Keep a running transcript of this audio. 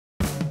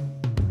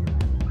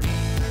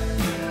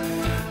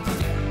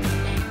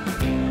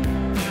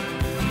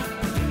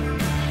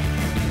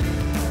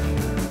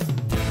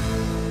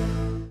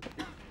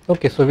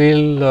Okay, so we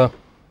will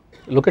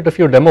look at a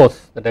few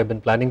demos that I have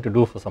been planning to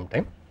do for some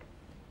time,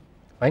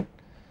 fine.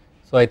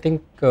 So I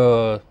think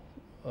quite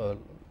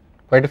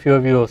a few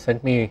of you have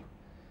sent me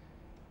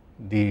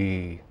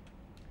the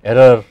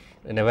error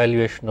in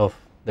evaluation of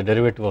the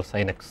derivative of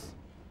sin x,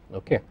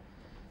 okay.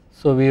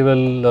 So we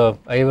will,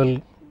 I will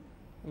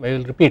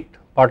repeat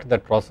part of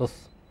that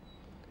process.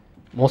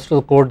 Most of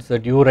the codes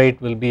that you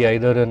write will be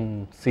either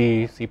in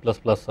C, C++ or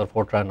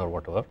Fortran or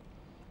whatever,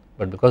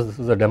 but because this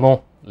is a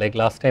demo like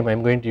last time I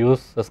am going to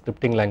use a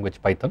scripting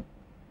language Python,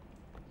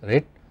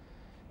 right,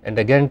 and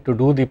again to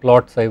do the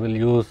plots I will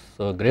use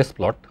Grace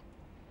plot,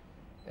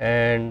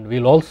 and we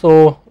will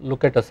also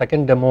look at a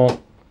second demo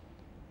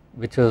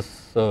which is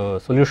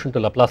solution to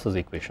Laplace's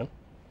equation,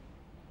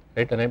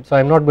 right, and so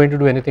I am not going to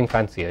do anything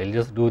fancy, I will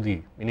just do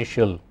the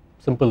initial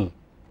simple,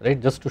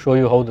 right, just to show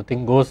you how the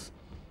thing goes.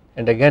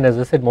 And again, as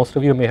I said, most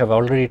of you may have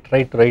already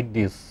tried to write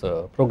these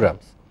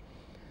programs.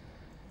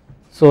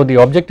 So the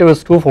objective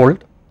is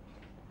twofold.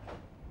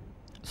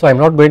 So I am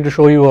not going to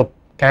show you a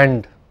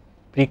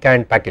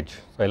pre-canned package,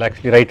 so I will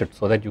actually write it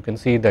so that you can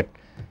see that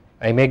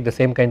I make the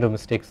same kind of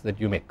mistakes that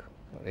you make,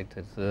 right.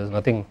 There is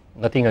nothing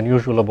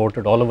unusual about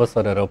it, all of us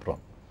are error prone.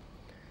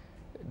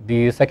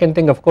 The second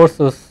thing of course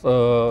is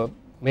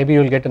maybe you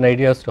will get an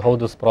idea as to how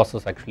this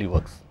process actually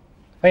works,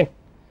 fine.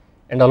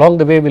 And along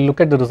the way we will look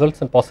at the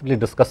results and possibly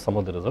discuss some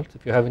of the results.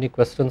 If you have any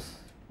questions,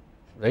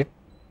 right,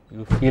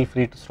 you feel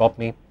free to stop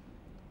me,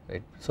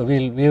 right. So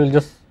we will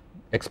just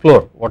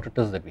explore what it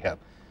is that we have.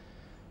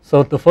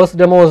 So the first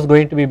demo is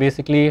going to be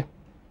basically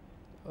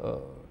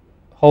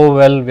how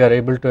well we are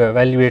able to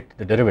evaluate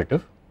the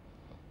derivative.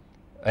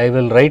 I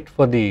will write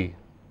for the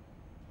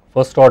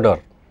first order,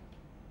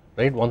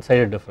 right, one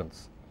sided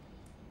difference,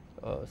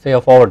 say a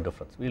forward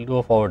difference, we will do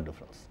a forward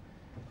difference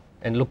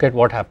and look at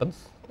what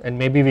happens, and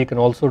maybe we can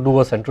also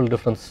do a central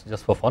difference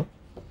just for fun.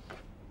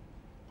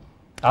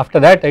 After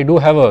that I do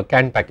have a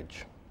canned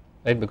package,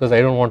 right, because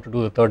I do not want to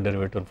do the third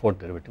derivative and fourth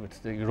derivative,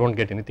 you do not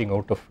get anything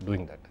out of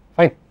doing that,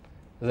 fine,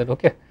 is that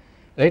okay,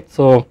 right.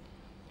 So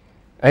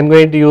I am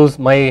going to use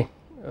my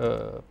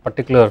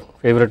particular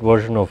favorite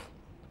version of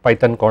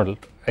Python called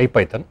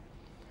IPython,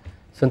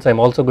 since I am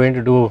also going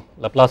to do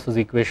Laplace's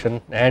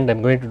equation and I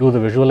am going to do the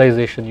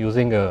visualization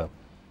using a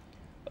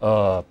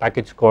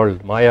package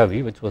called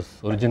Mayavi, which was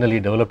originally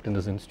developed in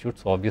this institute,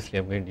 so obviously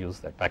I am going to use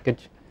that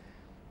package.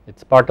 It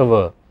is part of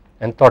a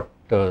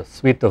Nthought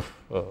suite of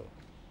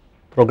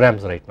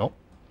programs right now.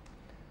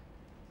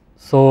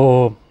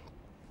 So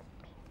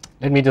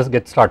let me just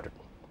get started,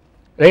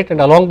 right,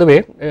 and along the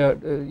way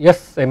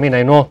yes, I mean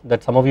I know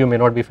that some of you may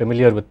not be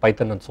familiar with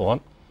Python and so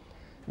on.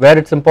 Where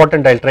it is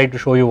important I will try to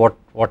show you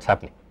what is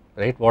happening,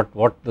 right,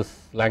 what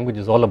this language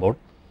is all about.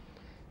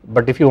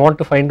 But if you want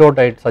to find out,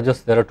 I would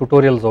suggest there are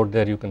tutorials out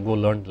there, you can go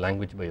learn the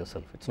language by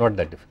yourself, it is not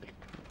that difficult,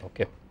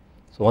 okay.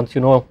 So once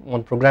you know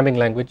one programming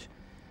language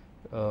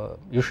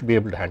you should be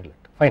able to handle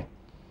it, fine.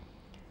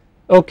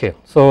 Okay,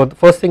 so the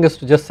first thing is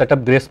to just set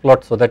up Grace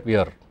plot so that we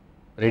are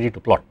ready to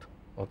plot,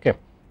 okay.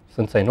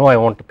 Since I know I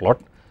want to plot,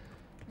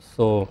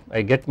 so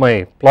I get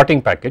my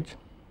plotting package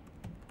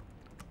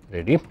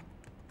ready,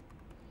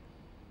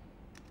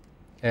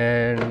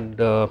 and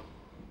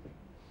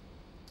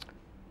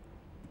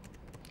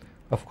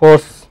of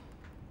course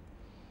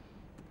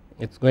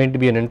it is going to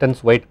be an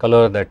intense white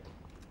color that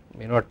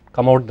may not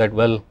come out that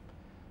well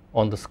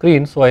on the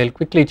screen, so I will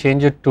quickly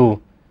change it to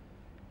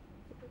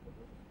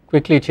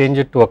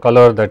a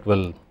color that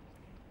will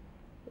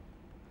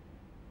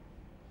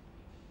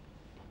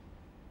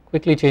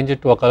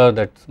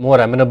that is more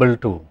amenable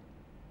to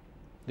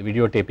the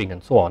videotaping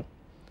and so on.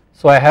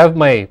 So I have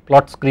my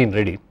plot screen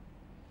ready,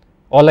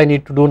 all I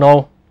need to do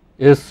now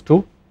is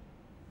to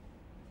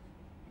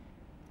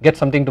get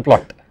something to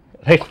plot,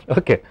 right,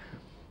 okay.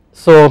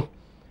 So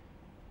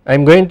I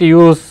am going to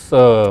use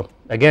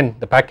again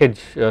the package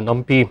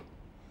NumPy,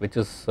 which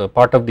is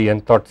part of the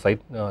Nthought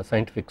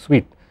scientific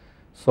suite.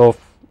 So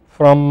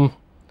from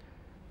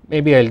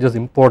maybe I will just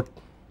import,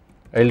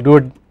 I will do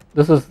it,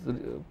 this is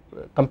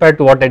compared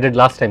to what I did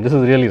last time, this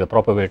is really the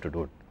proper way to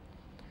do it.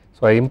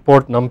 So I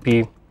import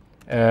NumPy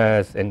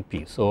as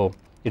NP, so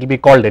it will be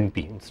called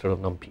NP instead of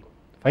NumPy,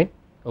 fine,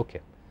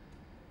 okay.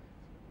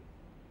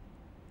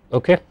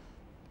 Okay.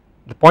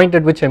 The point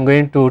at which I am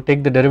going to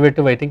take the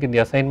derivative, I think in the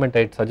assignment I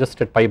had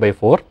suggested pi by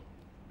 4.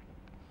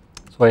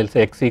 So I will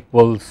say x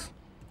equals,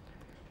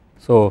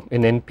 so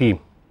in NP,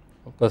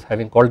 of course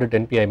having called it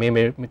NP I may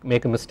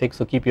make a mistake,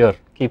 so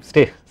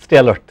stay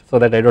alert so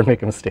that I do not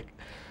make a mistake,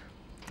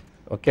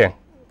 okay.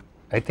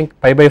 I think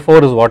pi by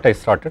 4 is what I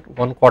started,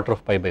 1/4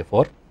 of pi by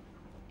 4.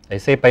 I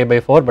say pi by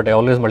 4 but I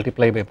always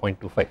multiply by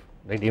 0.25,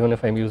 right, even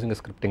if I am using a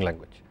scripting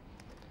language.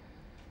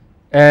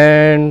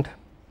 And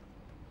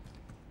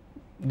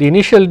the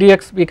initial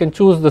dx we can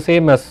choose the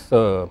same as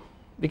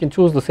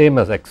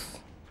x,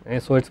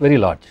 right, so it is very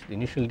large, the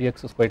initial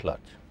dx is quite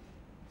large,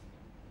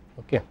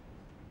 okay,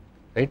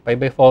 right, pi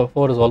by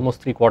 4 is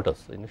almost 3/4,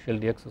 the initial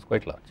dx is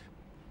quite large.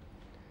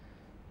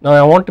 Now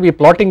I want to be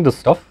plotting this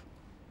stuff,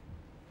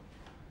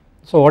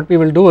 so what we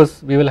will do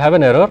is we will have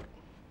an error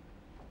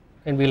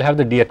and we will have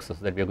the dx's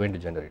that we are going to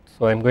generate.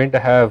 So I am going to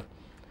have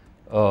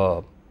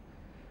a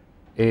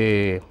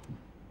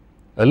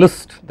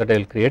list that I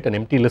will create, an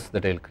empty list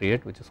that I will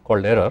create, which is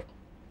called error,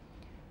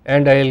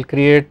 and I will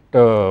create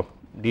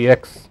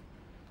dx,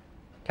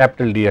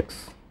 capital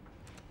Dx,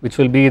 which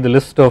will be the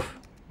list of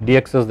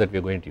dx's that we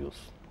are going to use.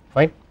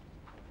 Fine,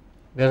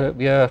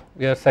 we are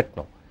set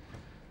now.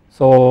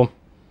 So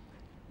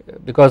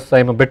because I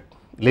am a bit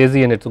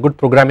lazy and it is a good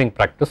programming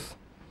practice,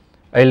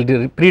 I will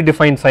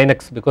predefine sin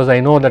x, because I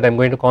know that I am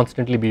going to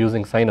constantly be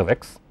using sin of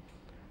x.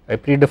 I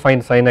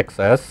predefine sin x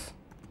as,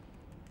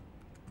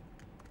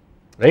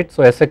 right,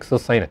 so Sx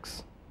is sin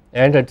x,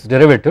 and its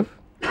derivative,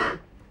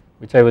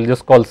 which I will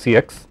just call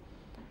Cx,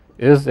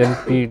 is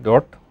np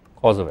dot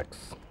cos of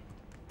x.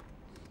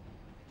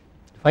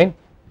 Fine.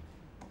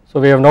 So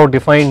we have now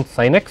defined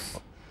sin x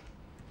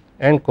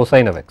and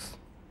cosine of x,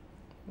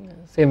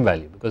 same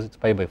value because it is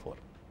pi by 4.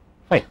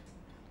 Fine.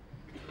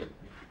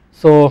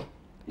 So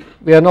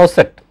we are now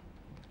set.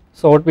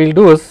 So what we will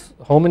do is,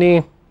 how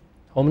many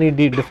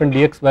different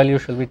dx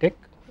values shall we take?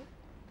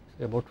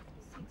 Say about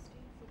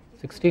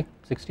 60.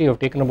 60, you have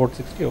taken about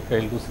 60. Okay, I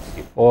will do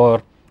 60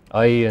 for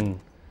I in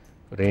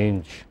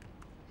range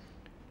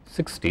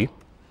 60.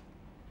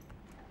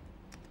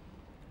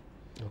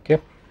 Okay.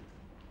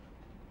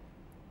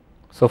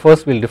 So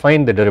first we will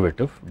define the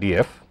derivative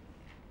df.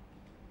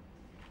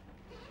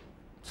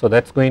 So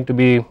that is going to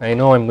be, I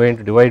know I am going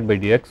to divide by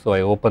dx, so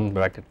I open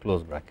bracket,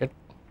 close bracket.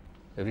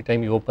 Every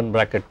time you open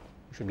bracket,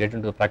 you should get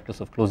into the practice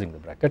of closing the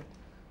bracket.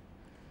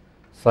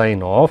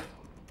 Sin of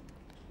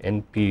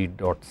np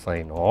dot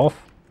sin of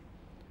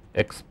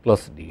x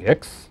plus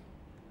dx.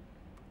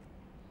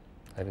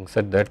 Having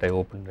said that, I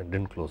opened and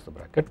did not close the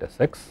bracket,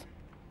 Sx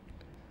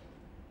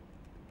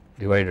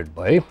divided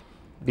by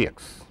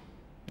dx.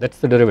 That is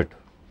the derivative,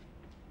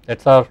 that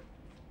is our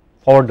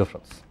forward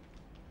difference.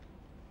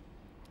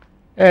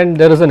 And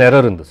there is an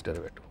error in this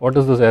derivative. What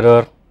is this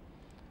error?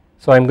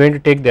 So I am going to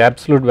take the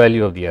absolute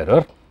value of the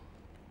error.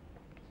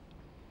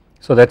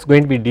 So that is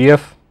going to be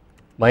df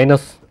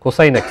minus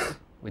cosine x,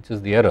 which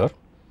is the error,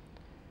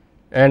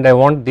 and I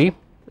want the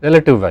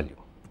relative value.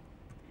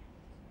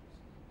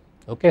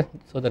 Okay,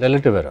 so the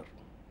relative error.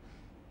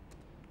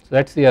 So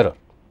that is the error.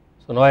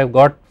 So now I have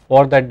got,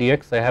 for that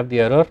dx I have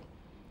the error.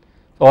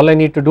 So all I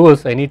need to do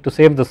is, I need to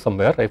save this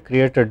somewhere. I have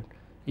created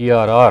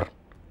ERR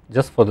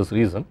just for this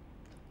reason.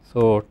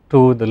 So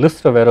to the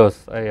list of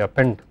errors I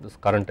append this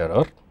current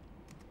error,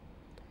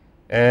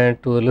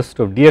 and to the list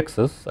of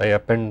dx's I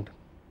append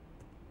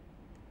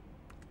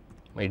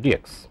my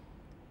dx.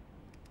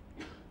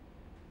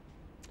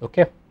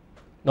 Okay.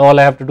 Now all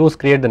I have to do is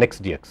create the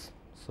next dx.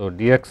 So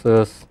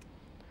dx is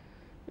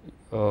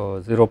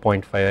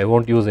 0.5. I will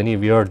not use any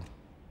weird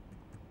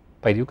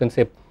pi, you can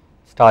say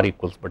star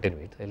equals, but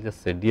anyway I will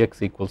just say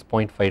dx equals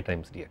 0.5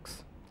 times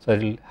dx. So I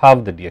will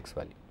have the dx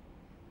value.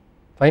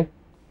 Fine.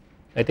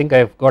 I think I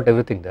have got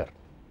everything there.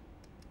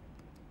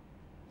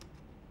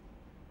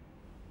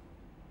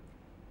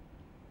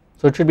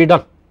 So it should be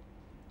done.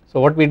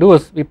 So what we do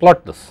is we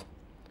plot this.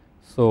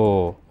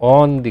 So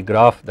on the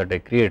graph that I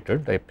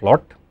created, I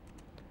plot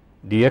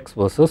dx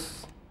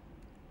versus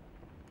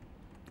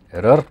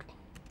error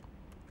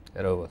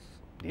versus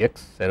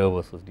dx, error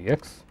versus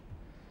dx,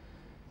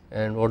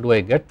 and what do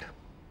I get?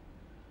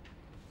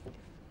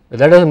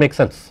 That does not make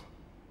sense,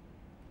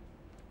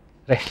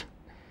 right?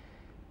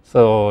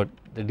 So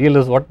the deal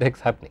is, what the heck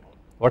is happening?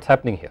 What is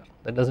happening here?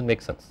 That does not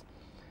make sense.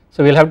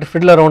 So we will have to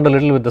fiddle around a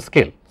little with the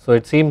scale. So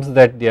it seems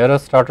that the error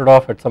started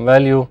off at some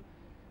value,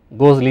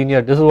 goes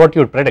linear. This is what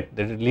you would predict,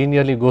 that it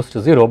linearly goes to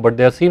 0, but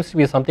there seems to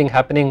be something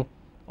happening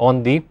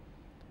on the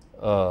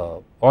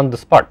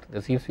this part.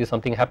 There seems to be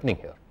something happening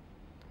here.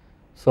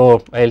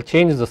 So I will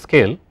change the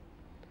scale.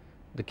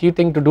 The key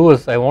thing to do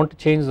is, I want to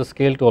change the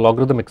scale to a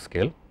logarithmic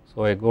scale.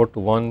 So I go to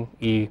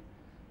 1e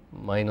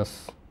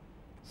minus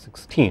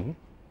 16,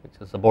 which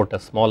is about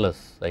as small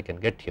as I can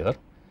get here,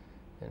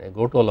 and I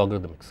go to a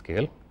logarithmic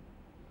scale.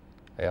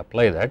 I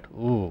apply that,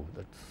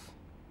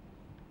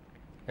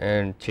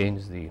 and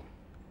change the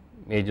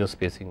major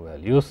spacing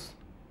values.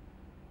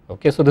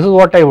 Okay, so this is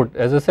what I would,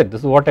 as I said,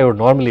 this is what I would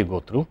normally go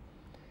through,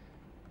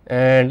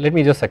 and let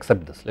me just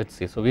accept this. Let us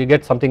see. So we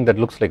get something that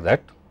looks like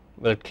that.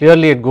 Well,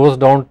 clearly it goes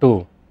down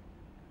to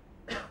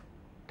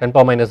 10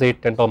 power minus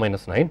 8, 10 power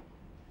minus 9.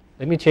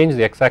 Let me change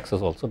the x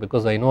axis also,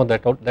 because I know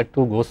that that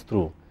too goes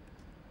through.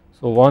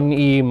 So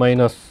 1e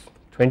minus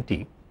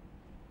 20,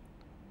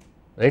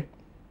 right,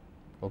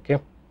 okay,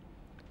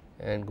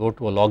 and go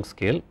to a log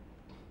scale.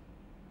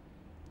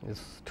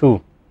 This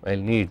 2 I will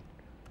need,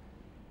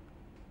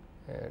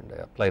 and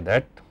I apply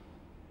that,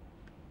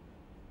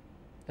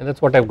 and that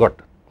is what I have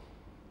got.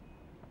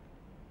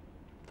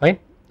 Fine.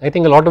 I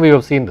think a lot of you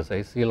have seen this.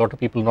 I see a lot of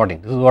people nodding.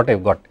 This is what I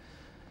have got.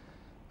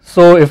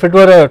 So if it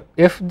were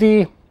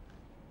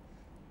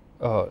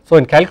so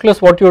in calculus,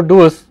 what you would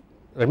do is,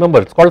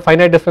 remember it is called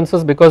finite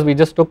differences because we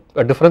just took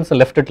a difference and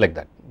left it like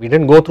that. We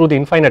did not go through the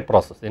infinite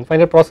process. The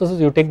infinite process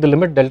is you take the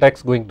limit delta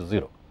x going to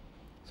 0.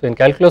 So in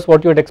calculus,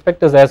 what you would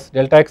expect is, as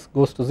delta x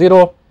goes to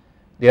 0,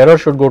 the error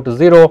should go to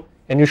 0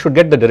 and you should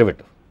get the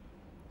derivative.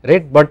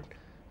 right, but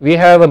we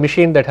have a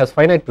machine that has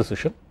finite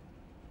precision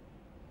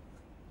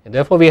and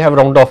therefore we have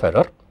round off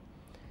error,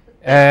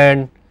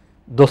 and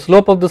the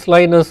slope of this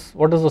line is,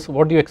 what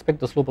do you expect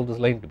the slope of this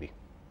line to be?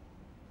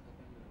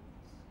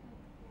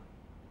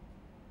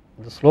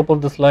 The slope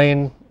of this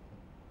line,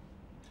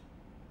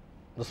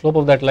 the slope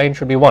of that line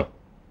should be 1,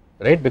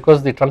 right,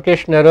 because the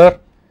truncation error,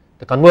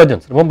 the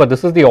convergence, remember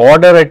this is the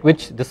order at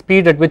which, the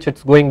speed at which it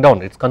is going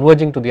down, it is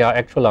converging to the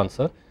actual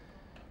answer,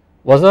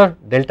 was a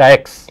delta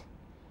x,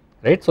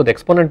 right. So the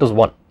exponent is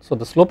 1, so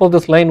the slope of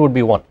this line would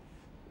be 1.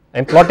 I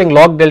am plotting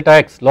log delta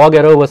x, log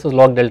error versus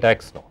log delta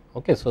x now,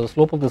 okay. So the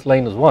slope of this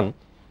line is 1,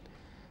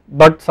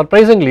 but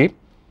surprisingly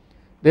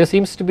there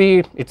seems to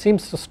be, it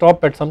seems to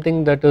stop at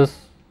something that is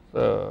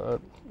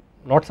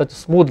not such a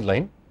smooth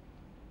line,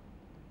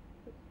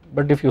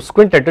 but if you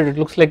squint at it, it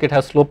looks like it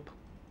has slope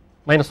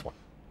 -1,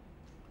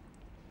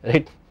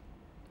 right.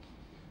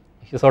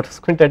 If you sort of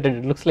squint at it,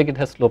 it looks like it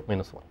has slope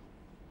 -1,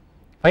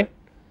 fine.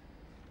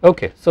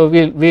 Okay, so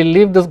we'll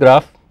leave this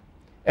graph,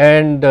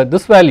 and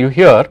this value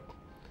here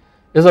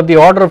is of the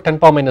order of 10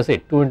 power minus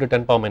 8, 2 into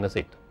 10 power minus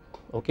 8,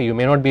 okay. You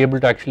may not be able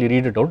to actually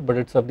read it out, but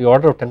it is of the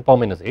order of 10 power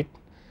minus 8,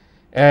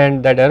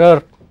 and that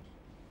error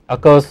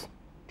occurs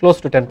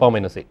close to 10 power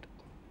minus 8.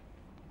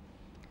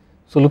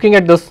 So looking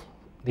at this,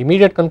 the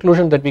immediate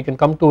conclusion that we can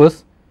come to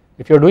is,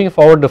 if you are doing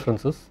forward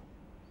differences,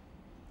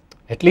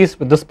 at least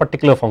with this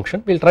particular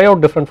function, we will try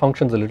out different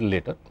functions a little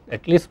later,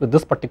 at least with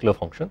this particular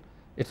function,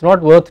 it is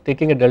not worth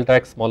taking a delta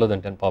x smaller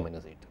than 10 power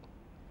minus 8,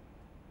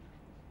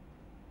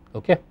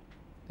 okay.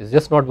 It is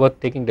just not worth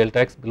taking delta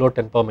x below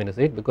 10 power minus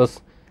 8,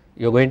 because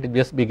you are going to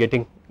just be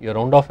getting, your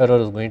round off error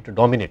is going to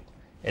dominate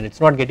and it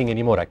is not getting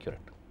any more accurate,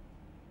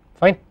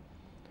 fine.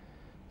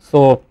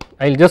 So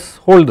I will just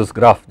hold this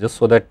graph just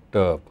so that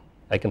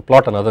I can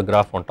plot another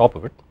graph on top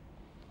of it,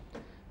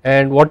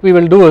 and what we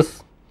will do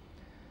is,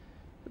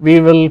 we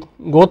will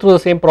go through the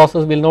same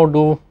process, we will now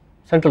do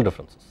central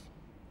differences,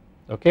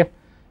 okay.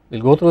 We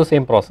will go through the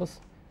same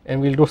process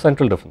and we will do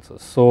central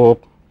differences. So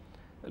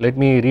let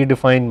me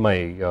redefine my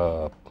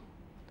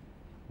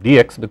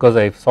dx, because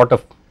I have sort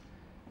of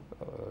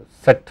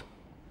set,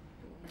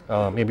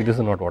 maybe this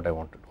is not what I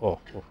wanted,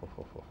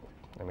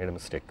 I made a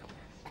mistake.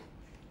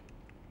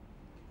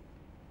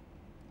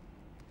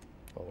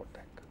 Oh, what the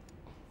heck.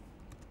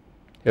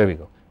 Here we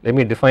go. Let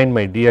me define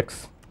my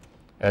dx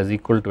as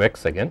equal to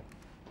x again.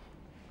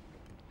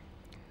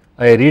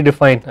 I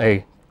redefine,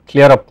 I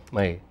clear up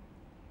my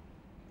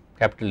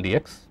capital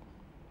dx,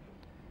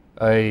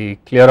 I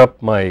clear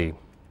up my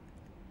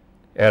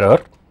error,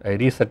 I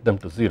reset them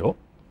to 0,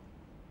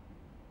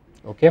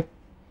 okay,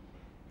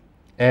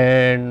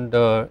 and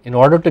in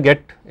order to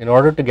get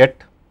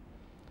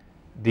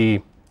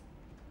the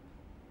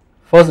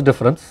first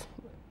difference,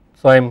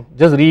 so I am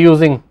just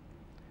reusing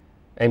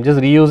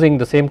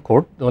the same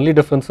code. The only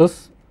difference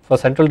is, for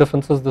central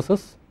differences, this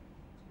is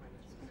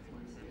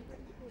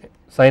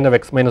sine of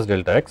x minus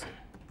delta x.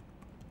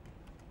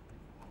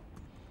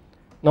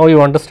 Now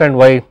you understand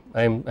why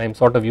I am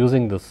sort of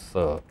using this,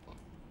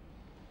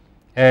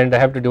 and I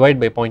have to divide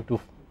by 0.2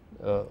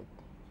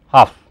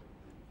 half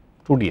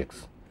 2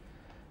 dx.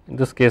 In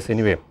this case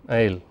anyway,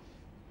 I will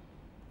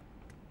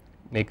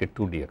make it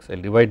 2 dx, I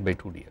will divide by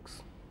 2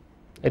 dx.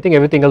 I think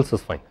everything else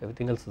is fine,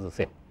 everything else is the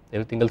same,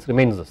 everything else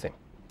remains the same,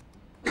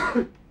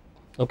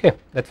 okay,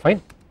 that is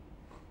fine.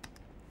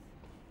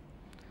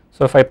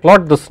 So if I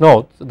plot this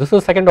now, so this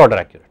is second order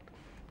accurate,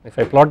 if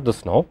I plot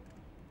this now,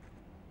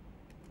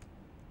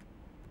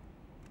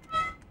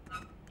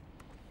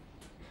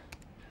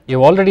 you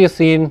have already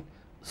seen,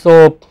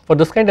 so for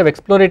this kind of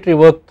exploratory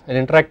work, an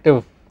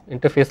interactive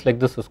interface like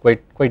this is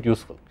quite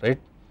useful, right.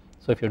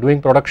 So if you are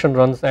doing production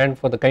runs, and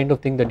for the kind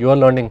of thing that you are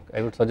learning,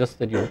 I would suggest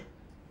that you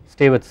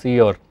stay with C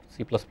or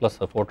C++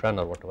 or Fortran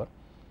or whatever,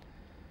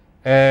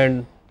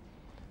 and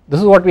this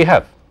is what we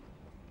have,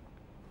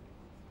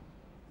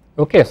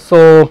 okay.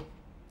 So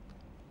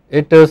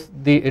it is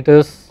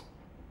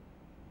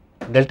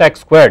delta x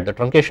squared, the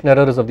truncation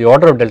error is of the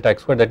order of delta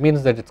x squared, that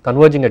means that it is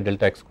converging at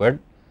delta x squared.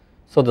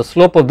 So the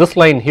slope of this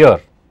line here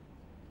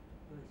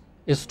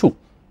is 2,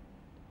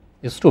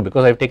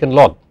 because I have taken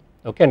log,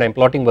 okay, and I am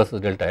plotting versus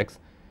delta x.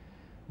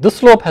 This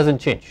slope has not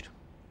changed,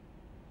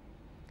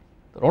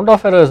 the round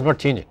off error is not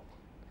changing.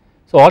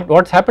 So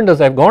what has happened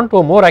is I have gone to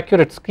a more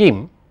accurate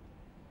scheme,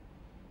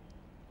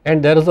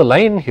 and there is a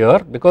line here,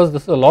 because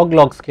this is a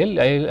log scale.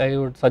 I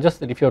would suggest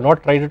that if you have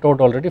not tried it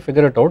out already,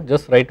 figure it out,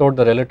 just write out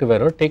the relative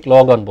error, take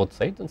log on both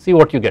sides and see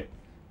what you get,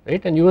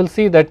 right, and you will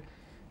see that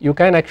you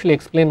can actually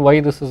explain why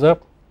this is a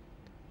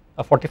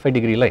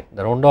 45-degree line.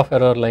 The round off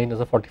error line is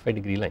a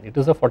 45-degree line, it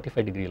is a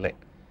 45-degree line,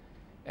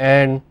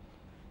 and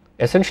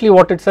essentially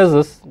what it says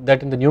is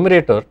that in the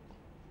numerator,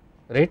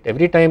 right,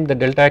 every time the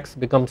delta x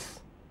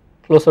becomes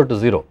closer to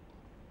 0,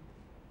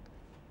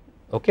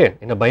 okay,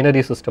 in a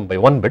binary system by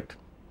 1 bit,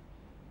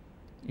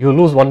 you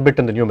lose 1 bit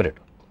in the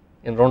numerator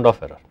in round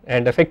off error,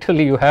 and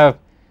effectively you have,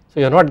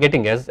 so you are not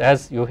getting,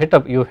 as you hit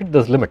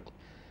this limit.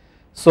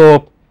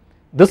 So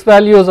this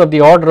value is of the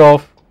order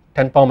of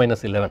 10 power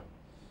minus 11,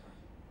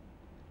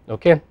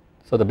 okay.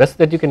 So the best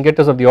that you can get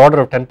is of the order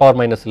of 10 power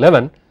minus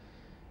 11,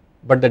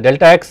 but the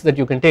delta x that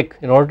you can take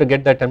in order to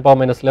get that 10 power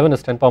minus 11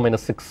 is 10 power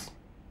minus 6.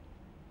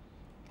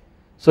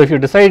 So if you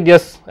decide,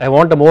 yes, I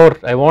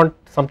want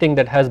something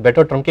that has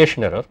better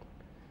truncation error,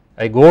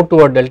 I go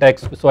to a delta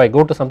x, so I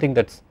go to something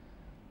that is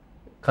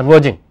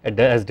converging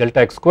as delta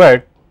x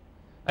squared,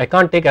 I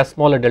can't take as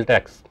small a delta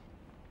x.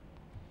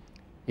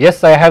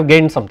 Yes, I have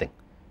gained something,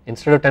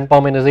 instead of 10 power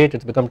minus 8 it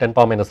has become 10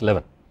 power minus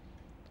 11,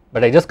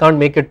 but I just can't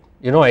make it,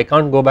 I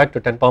can't go back to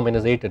 10 power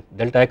minus 8 and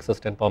delta x is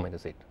 10 power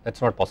minus 8, that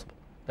is not possible,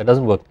 that does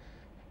not work,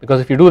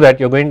 because if you do that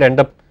you are going to end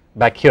up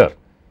back here,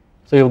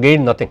 so you have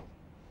gained nothing.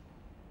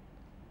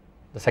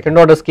 The second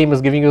order scheme is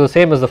giving you the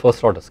same as the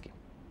first order scheme,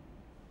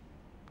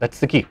 that is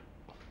the key,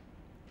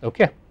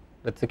 okay,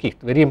 that is the key,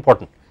 very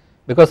important,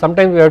 because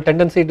sometimes we have a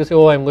tendency to say,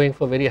 oh, I am going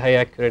for very high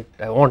accurate,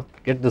 I want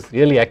to get this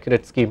really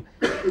accurate scheme,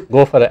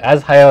 go for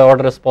as high a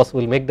order as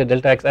possible, make the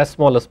delta x as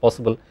small as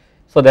possible.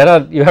 So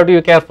you have to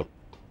be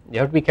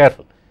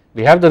careful,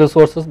 we have the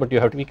resources but you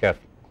have to be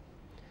careful.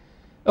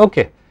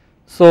 Okay,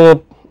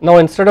 so now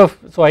instead of,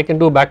 so I can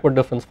do backward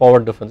difference,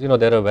 forward difference,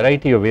 there are a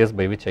variety of ways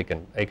by which I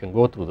can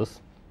go through this.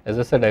 As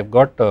I said, I have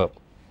got a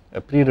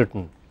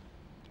pre-written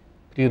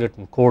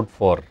code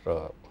for,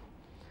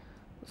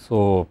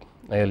 so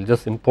I will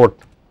just import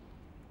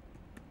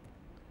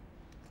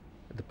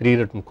the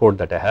pre-written code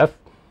that I have.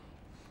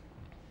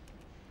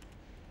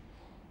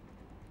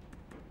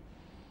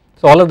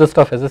 So all of this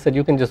stuff, as I said,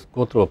 you can just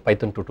go through a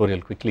Python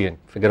tutorial quickly and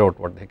figure out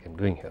what the heck I am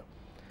doing here.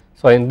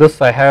 So in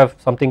this I have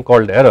something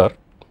called error,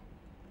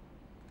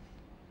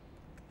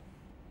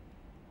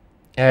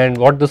 and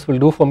what this will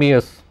do for me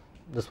is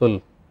this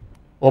will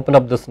open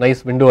up this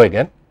nice window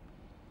again.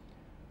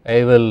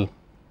 I will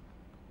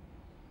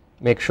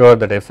make sure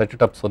that I have set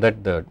it up so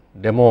that the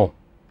demo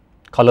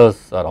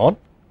colors are on,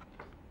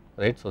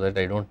 right, so that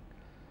I do not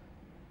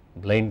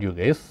blind you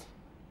guys.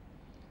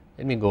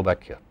 Let me go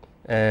back here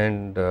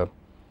and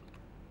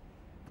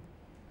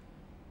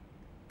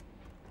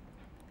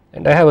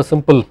I have a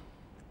simple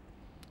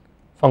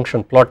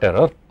function plot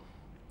error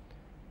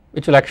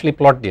which will actually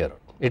plot the error.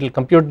 It will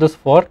compute this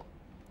for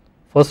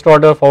first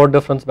order forward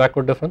difference,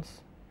 backward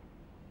difference,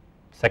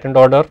 second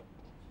order,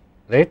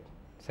 right,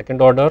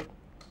 second order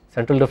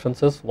central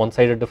differences, one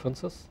sided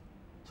differences.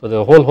 So there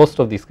are a whole host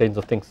of these kinds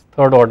of things,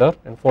 third order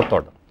and fourth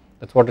order,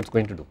 that is what it is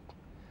going to do.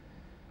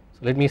 So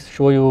let me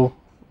show you,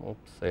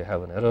 oops, I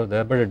have an error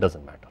there, but it does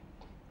not matter.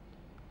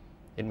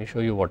 Let me show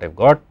you what I have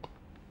got.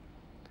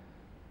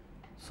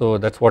 So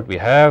that is what we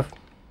have,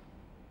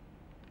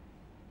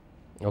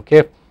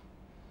 okay.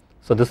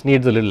 So this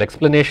needs a little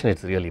explanation, it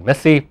is really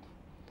messy.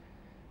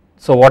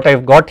 So what I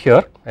have got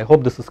here, I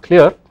hope this is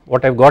clear,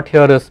 what I have got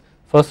here is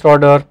first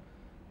order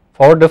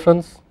forward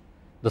difference,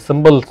 the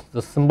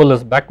symbol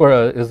is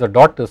backward, is the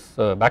dot is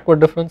backward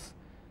difference,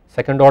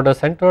 second order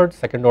centered,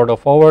 second order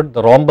forward,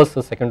 the rhombus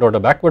is second order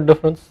backward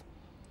difference,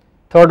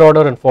 third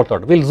order and fourth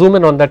order. We will zoom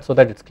in on that so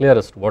that it is clear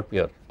as to what we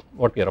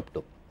are up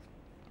to.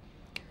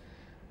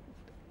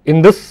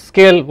 In this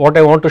scale what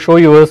I want to show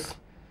you is,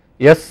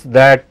 yes,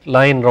 that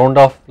line, round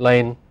off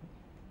line,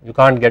 you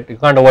can't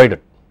avoid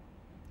it,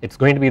 it is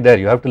going to be there,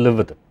 you have to live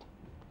with it,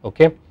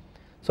 okay.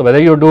 So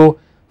whether you do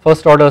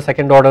first order,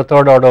 second order,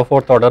 third order,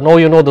 fourth order, now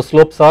you know the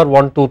slopes are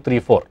 1, 2, 3,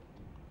 4,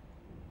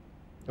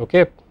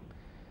 okay,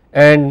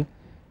 and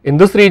in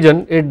this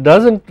region it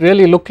does not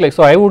really look like,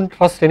 so I would not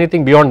trust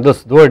anything beyond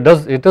this, though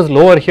it is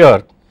lower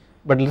here,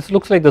 but this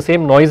looks like the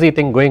same noisy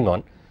thing going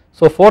on.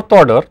 So fourth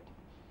order,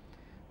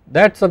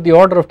 that is of the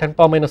order of 10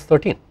 power minus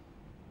 13.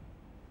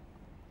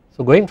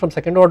 So going from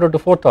second order to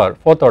fourth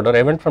order,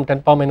 I went from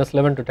 10 power minus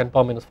 11 to 10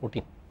 power minus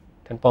 14,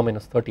 10 power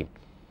minus 13,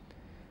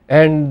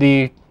 and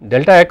the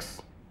delta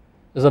x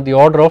is of the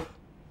order of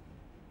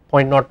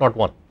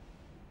 0.001,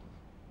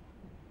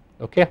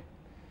 okay,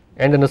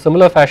 and in a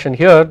similar fashion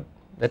here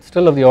that is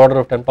still of the order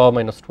of 10 power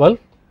minus 12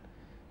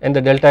 and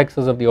the delta x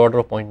is of the order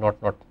of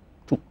 0.002.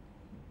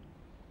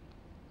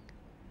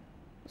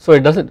 So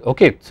it does not,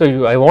 okay,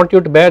 so I want you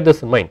to bear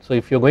this in mind. So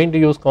if you are going to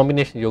use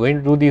combinations, you are going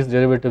to do these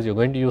derivatives, you are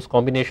going to use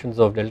combinations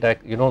of delta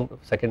x,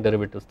 second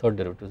derivatives, third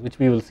derivatives, which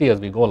we will see as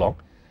we go along.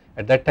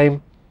 At that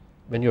time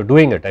when you are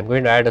doing it, I am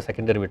going to add a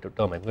second derivative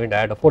term, I am going to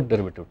add a fourth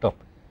derivative term.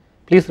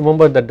 Please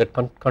remember that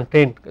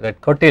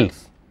that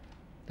curtails,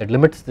 that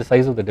limits the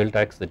size of the delta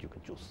x that you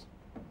can choose.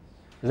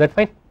 Is that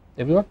fine,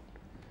 everyone?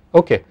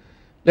 Okay,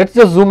 let us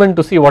just zoom in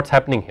to see what is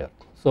happening here.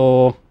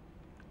 So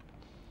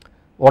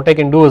what I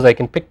can do is I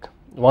can pick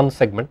one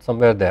segment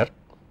somewhere there,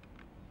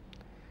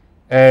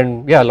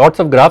 and yeah, lots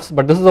of graphs,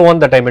 but this is the one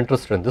that I am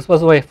interested in. This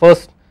was my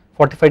first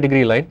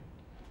 45-degree line,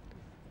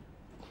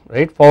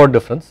 right, forward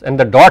difference, and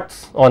the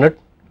dots on it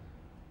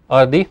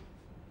are the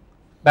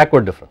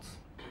backward difference,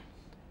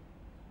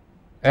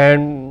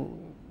 and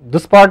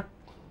this part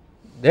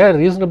they are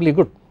reasonably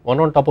good,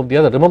 one on top of the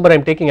other. Remember, I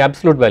am taking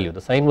absolute value,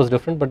 the sign was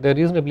different but they are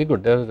reasonably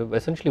good, they are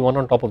essentially one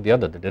on top of the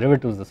other, the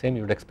derivative is the same,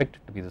 you would expect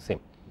it to be the same.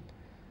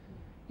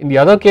 In the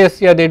other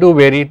case, yeah, they do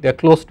vary, they are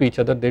close to each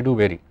other, they do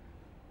vary,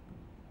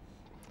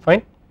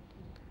 fine.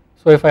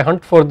 So if I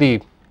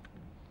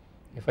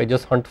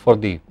just hunt for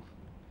the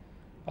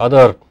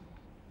other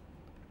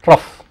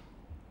trough.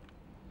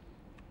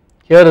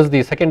 Here is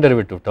the second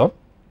derivative term,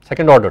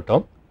 second order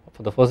term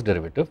for the first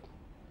derivative,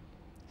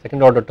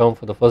 second order term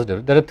for the first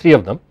derivative. There are 3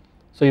 of them.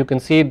 So you can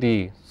see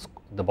the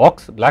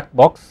box, black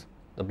box,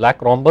 the black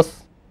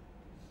rhombus,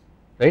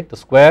 right, the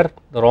square,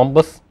 the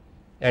rhombus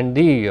and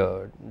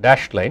the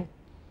dashed line.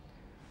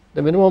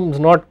 The minimum is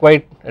not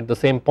quite at the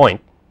same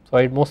point, so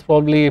I most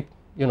probably,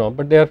 you know,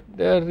 but they are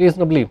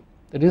reasonably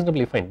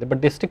fine,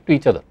 but they stick to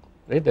each other,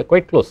 right, they are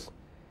quite close.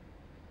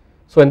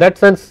 So in that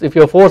sense, if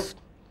you are forced,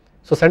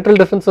 so central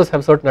differences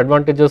have certain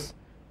advantages,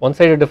 one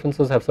sided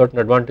differences have certain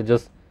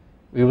advantages.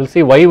 We will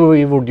see why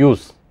we would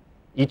use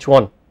each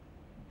one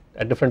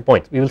at different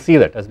points, we will see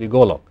that as we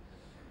go along,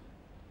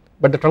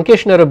 but the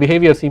truncation error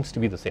behavior seems to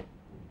be the same.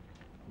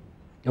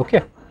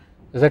 Okay,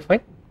 is that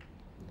fine?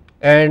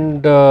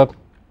 And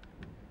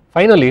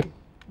finally,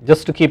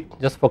 just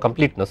for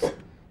completeness,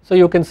 so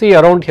you can see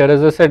around here,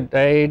 as I said,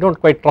 I do not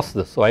quite trust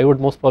this, so I would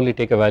most probably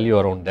take a value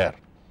around there,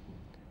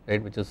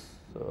 right, which is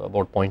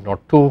about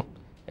 0.02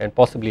 and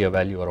possibly a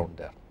value around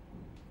there.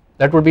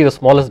 That would be the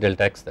smallest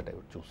delta x that I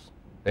would choose,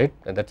 right,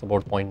 and that is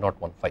about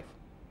 0.015.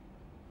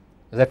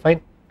 Is that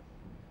fine?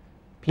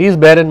 Please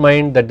bear in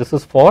mind that this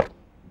is for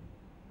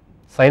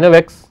sin of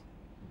x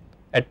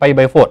at pi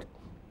by 4.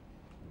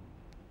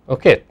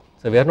 Okay,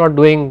 so we are not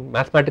doing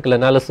mathematical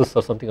analysis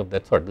or something of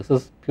that sort. This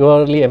is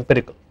purely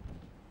empirical.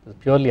 This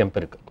is purely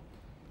empirical.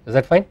 Is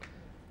that fine?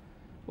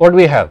 What do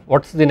we have?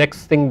 What is the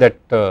next thing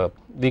that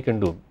we can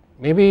do?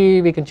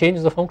 Maybe we can change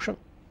the function.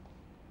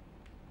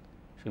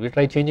 Should we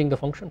try changing the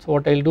function? So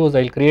what I will do is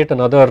I will create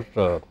another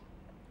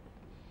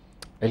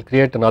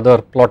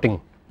plotting.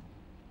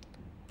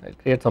 I will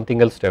create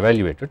something else to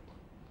evaluate it.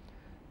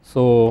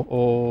 So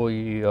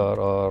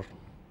OERR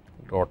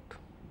dot,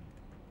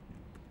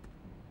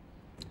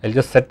 I will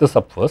just set this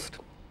up first.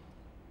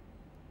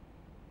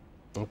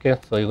 Okay,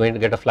 so you are going to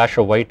get a flash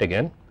of white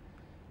again.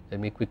 Let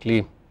me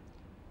quickly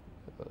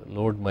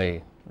load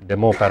my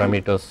demo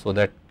parameters so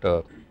that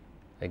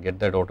I get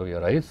that out of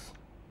your eyes.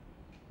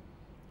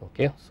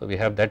 Okay, so we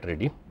have that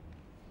ready.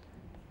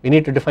 We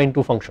need to define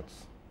 2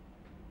 functions.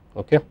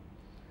 Okay,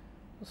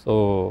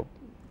 so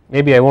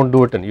maybe I will not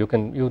do it, and you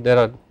can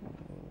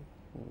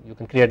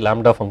create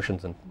lambda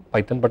functions in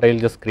Python, but I will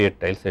just create,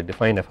 I will say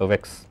define f of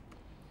x.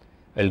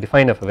 I will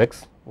define f of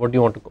x. What do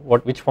you want to,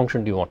 which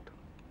function do you want?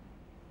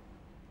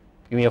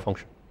 Give me a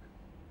function.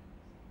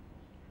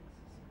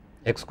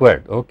 X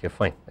squared, okay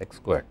fine, x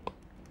squared.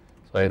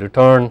 So I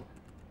return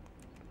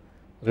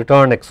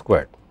x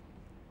squared.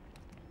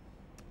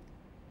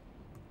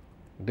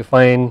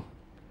 Define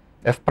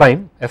f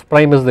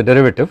prime is the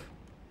derivative,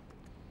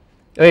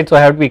 right, so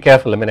I have to be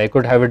careful. I mean, I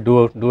could have it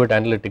do it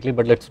analytically,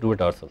 but let us do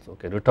it ourselves.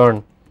 Okay,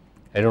 return,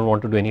 I do not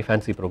want to do any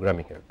fancy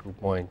programming here, 2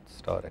 point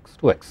star x,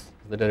 2x is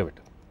the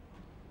derivative.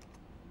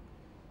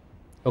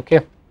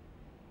 Okay,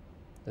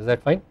 is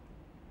that fine?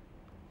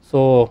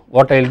 So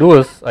what I will do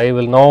is I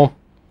will now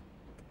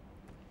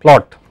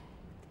plot,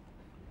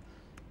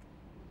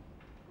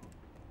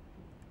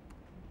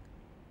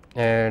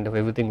 and if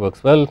everything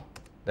works well,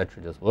 that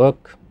should just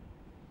work.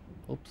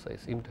 Oops, I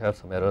seem to have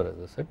some error,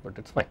 as I said, but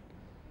it is fine.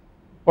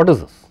 What is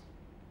this?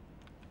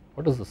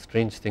 What is the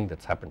strange thing that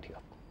has happened here?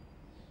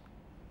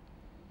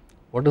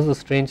 What is the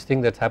strange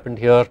thing that has happened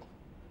here,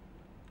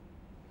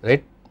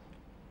 right?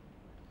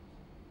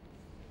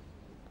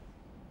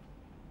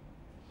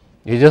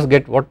 You just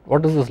get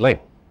what is this line?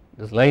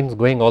 This line is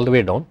going all the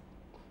way down.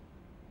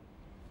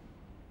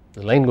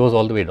 This line goes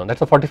all the way down, that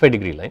is a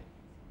 45-degree line,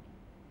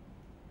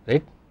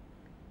 right?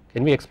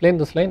 Can we explain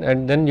this line?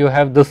 And then you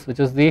have this, which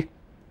is the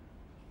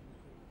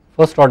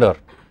first order.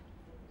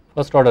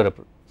 So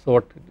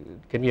what,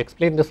 can we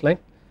explain this line?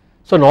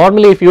 So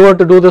normally if you were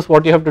to do this,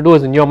 what you have to do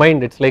is, in your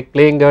mind it is like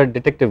playing a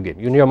detective game.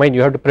 In your mind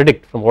you have to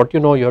predict, from what you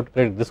know you have to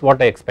predict, this is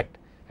what I expect.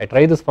 I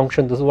try this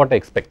function, this is what I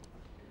expect.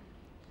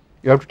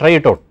 You have to try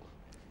it out,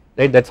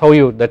 right? That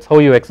is how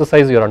you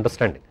exercise your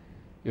understanding.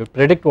 You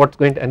predict what is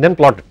going to, and then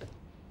plot it.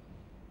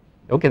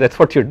 Okay, that is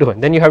what you do,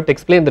 and then you have to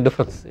explain the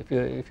difference.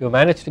 If you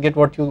manage to get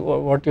what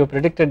you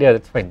predicted, yeah,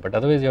 that is fine, but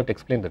otherwise you have to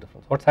explain the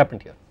difference. What has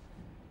happened here?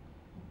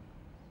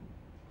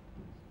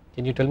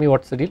 Can you tell me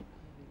what is the deal?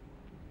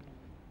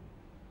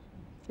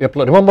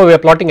 Remember we are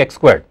plotting x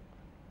squared,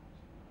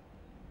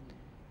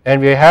 and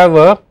we have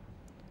a,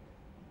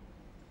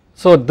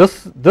 so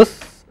this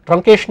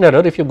truncation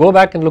error, if you go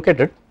back and look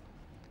at it,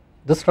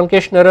 this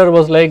truncation error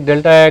was like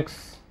delta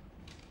x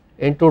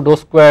into dou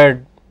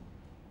squared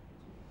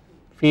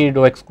phi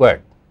dou x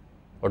squared,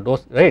 or dou,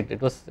 right,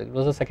 it was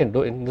a second,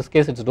 in this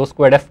case it is dou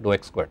squared f dou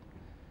x squared.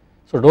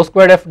 So dou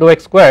squared f dou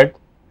x squared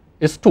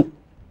is 2.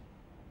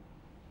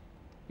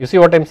 You see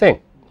what I am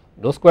saying?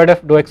 Dou squared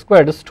f dou x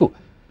squared is 2.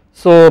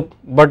 So,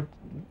 but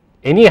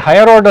any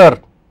higher order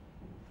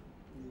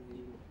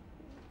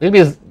will be,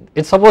 it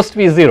is supposed to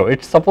be 0,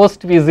 it is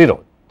supposed to be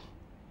 0,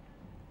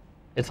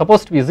 it is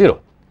supposed to be 0,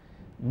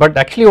 but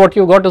actually what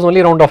you got is only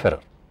round off error.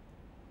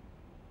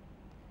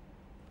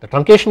 The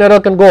truncation error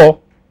can go,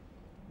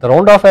 the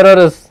round off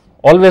error is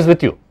always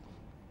with you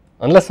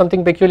unless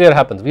something peculiar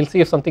happens. We will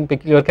see if something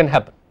peculiar can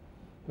happen.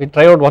 we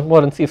try out one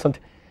more and see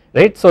something,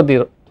 right. So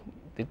the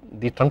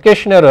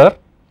truncation error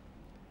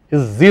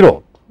is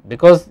 0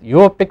 because you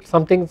have picked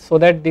something so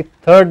that the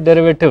third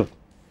derivative,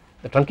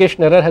 the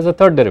truncation error has a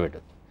third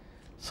derivative.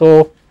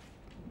 So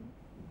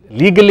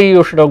legally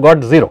you should have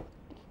got 0,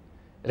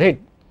 right,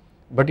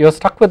 but you are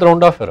stuck with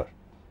round off error.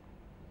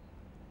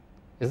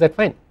 Is that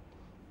fine?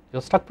 You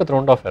are stuck with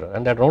round off error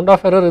and that round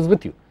off error is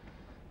with you.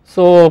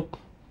 So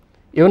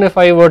even if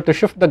I were to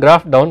shift the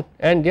graph down,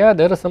 and yeah,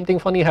 there is something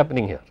funny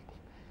happening here.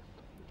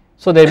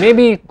 So there may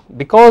be,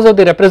 because of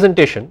the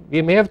representation,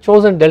 we may have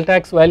chosen delta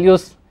x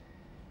values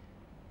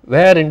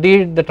where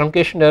indeed the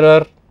truncation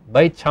error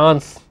by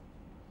chance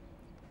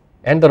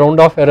and the round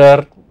off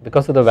error,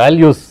 because of the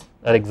values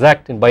are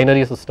exact in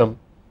binary system,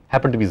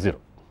 happen to be 0.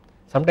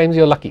 Sometimes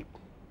you are lucky,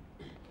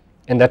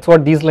 and that is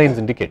what these lines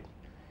indicate.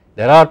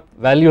 There are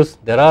values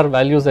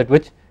at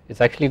which it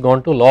is actually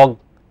gone to log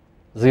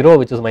 0,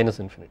 which is minus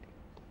infinity.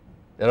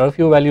 There are a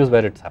few values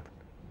where it has happened.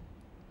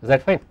 Is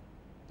that fine?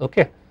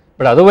 Okay,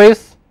 but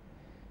otherwise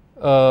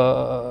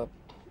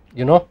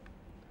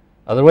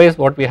otherwise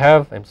what we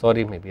have, I am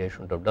sorry, maybe I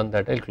should not have done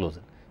that, I will close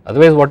it.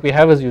 Otherwise what we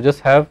have is you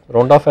just have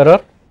round off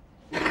error,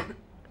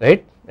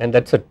 right, and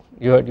that is it.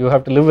 You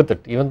have to live with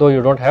it, even though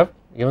you do not have,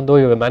 even though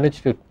you have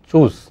managed to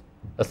choose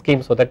a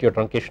scheme so that your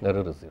truncation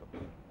error is 0.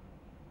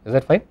 Is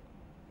that fine?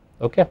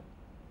 Okay.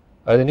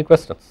 Are there any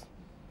questions?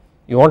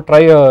 You want to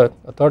try a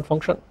third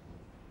function?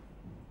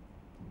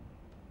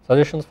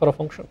 Suggestions for a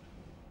function?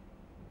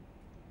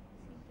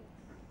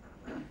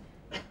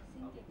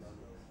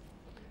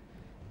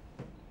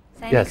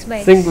 Yes,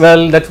 sync,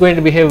 well, that is going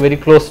to behave very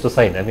close to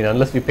sine. I mean,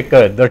 unless we pick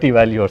a dirty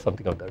value or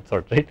something of that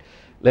sort, right?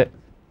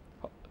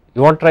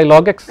 You want to try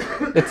log x?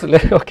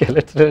 Okay,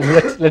 let's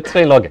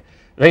try log x,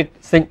 right?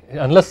 Sync,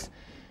 unless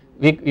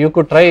you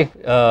could try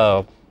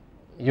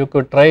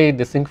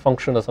the sync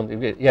function or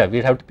something. Yeah,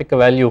 we'd have to pick a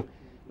value.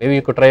 Maybe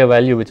you could try a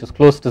value which is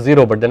close to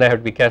 0, but then I have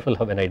to be careful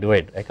when I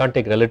divide. I can't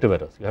take relative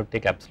errors. You have to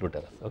take absolute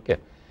errors. Okay,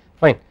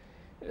 fine.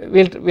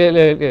 We'll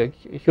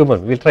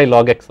try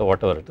log x or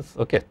whatever it is.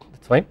 Okay,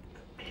 that's fine.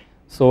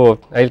 So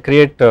I'll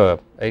create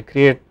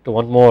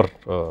one more.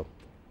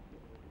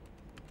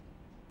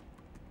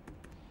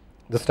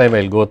 This time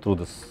I'll go through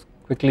this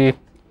quickly,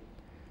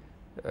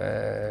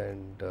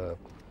 and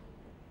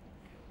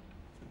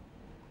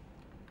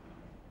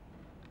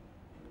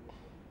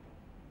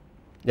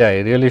yeah, I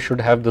really should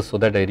have this so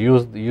that I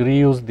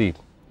reuse the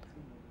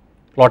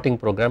plotting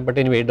program, but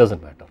anyway it does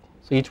not matter.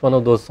 So each one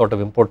of those sort of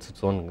imports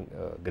its own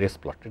grace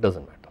plot, it does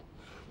not matter.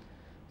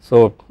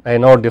 So I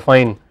now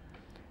define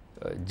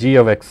g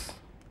of x,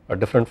 a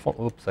different form,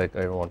 oops, I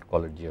don't want to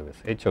call it g of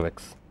x, h of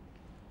x.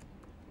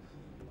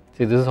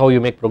 See, this is how you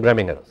make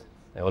programming errors.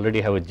 I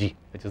already have a g,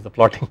 which is the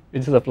plotting,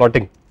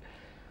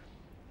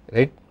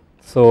 right.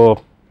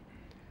 So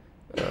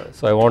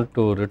I want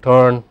to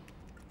return,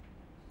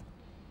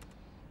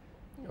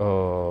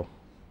 you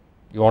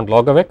want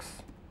log of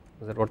x,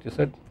 is that what you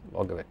said?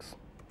 Log of x,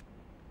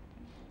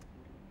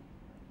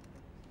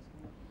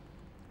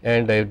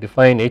 and I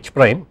define h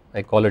prime,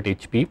 I call it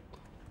hp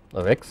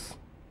of x,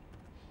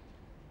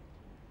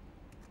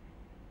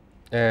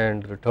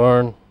 and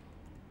return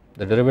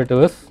the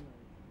derivative is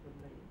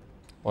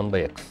 1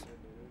 by x.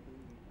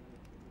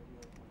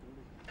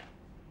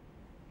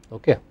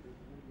 Okay.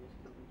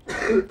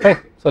 Okay,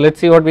 so let's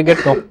see what we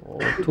get now.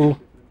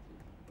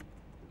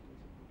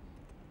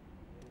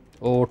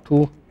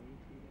 O2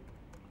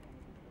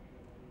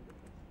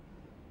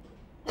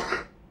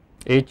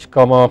 h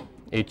comma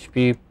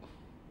hp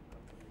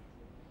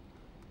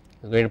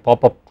is going to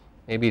pop up.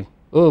 Maybe,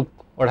 oh,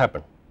 what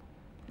happened?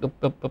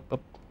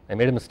 I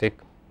made a mistake.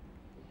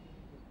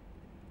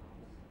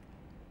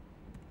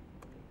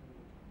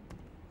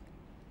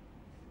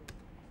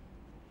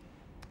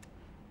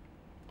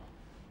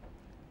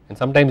 And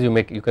sometimes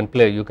you can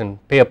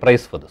pay a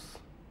price for this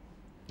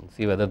and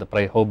see whether the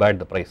price, how bad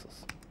the price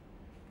is.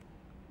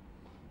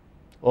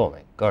 Oh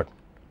my god,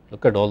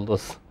 look at all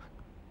those.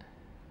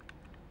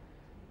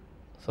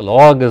 So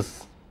log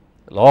is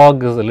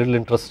a little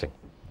interesting.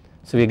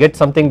 So we get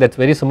something that is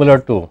very similar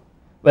to,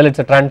 well, it is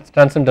a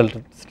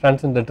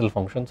transcendental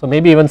function, so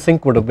maybe even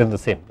sync would have been the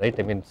same, right?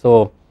 I mean,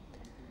 so,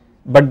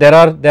 but there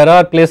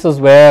are places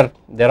where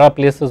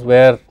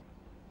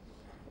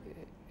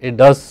it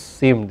does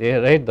seem,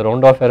 right, the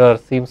round off error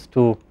seems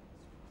to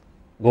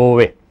go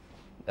away.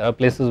 There are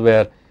places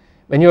where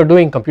when you are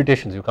doing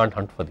computations you can't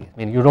hunt for these, I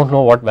mean you do not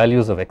know what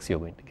values of x you are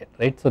going to get,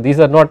 right. So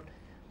these are not,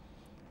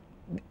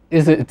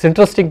 it is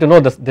interesting to know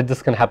that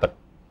this can happen,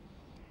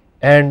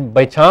 and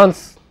by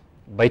chance,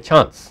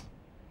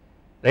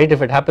 right,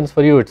 if it happens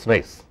for you it is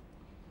nice.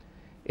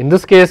 In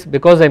this case,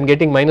 because I am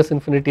getting minus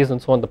infinities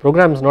and so on, the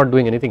program is not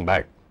doing anything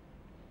bad,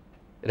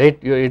 right.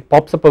 It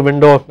pops up a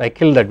window, I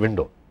kill that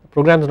window, the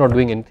program is not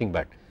doing anything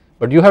bad.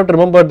 But you have to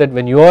remember that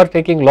when you are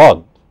taking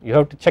log, you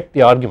have to check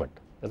the argument.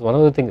 That is one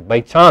of the things. By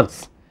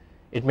chance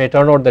it may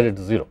turn out that it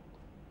is 0,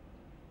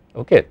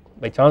 okay,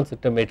 by chance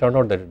it may turn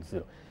out that it is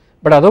 0,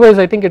 but otherwise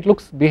I think it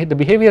looks, the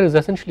behavior is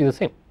essentially the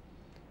same,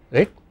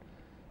 right.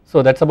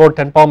 So that is about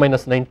 10 power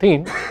minus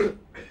 19,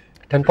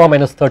 10 power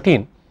minus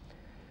 13.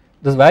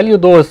 This value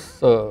though is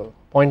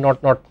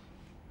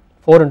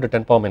 0.004 into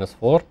 10 power minus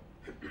 4,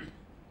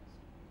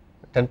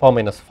 10 power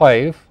minus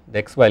 5 the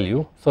x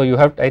value. So you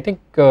have I think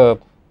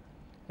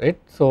right,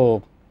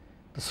 so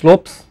the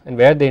slopes and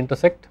where they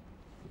intersect,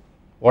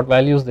 what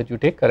values that you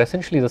take are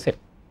essentially the same.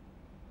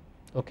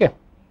 Okay,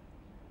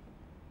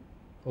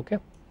 okay,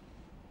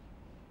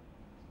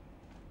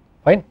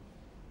 fine.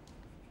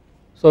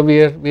 So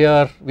we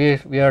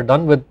are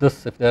done with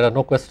this. If there are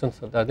no questions,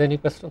 are there any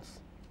questions?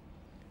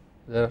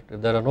 If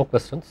there are no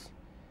questions,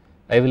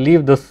 I will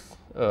leave this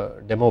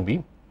demo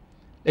be.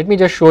 Let me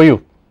just show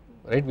you,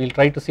 right, we will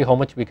try to see how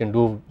much we can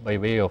do by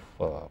way of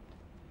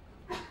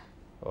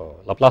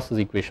Laplace's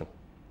equation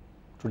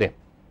today,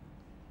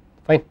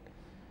 fine.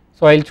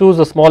 So I will choose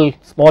a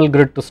small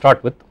grid to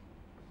start with.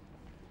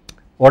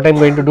 What I am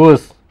going to do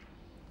is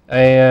I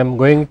am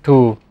going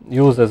to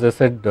use, as I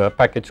said, a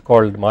package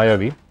called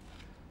Mayavi.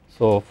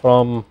 So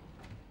from,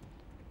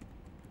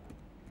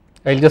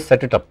 I will just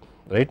set it up,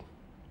 right.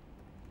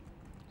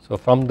 So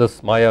from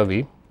this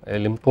Mayavi I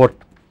will import,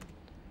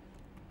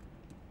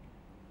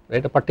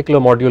 right, a particular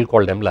module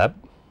called MLab.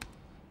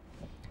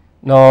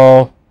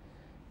 Now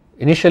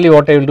initially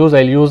what I will do is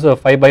I will use a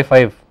 5 by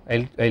 5,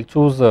 I will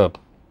choose a,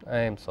 I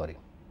am sorry,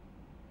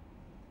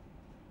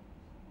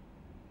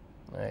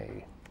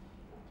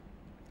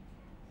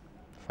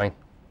 fine.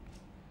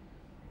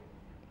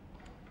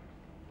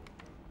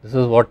 This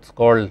is what is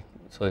called,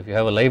 so if you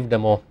have a live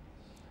demo,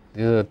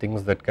 these are the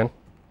things that can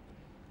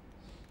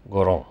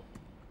go wrong.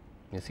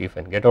 Let me see if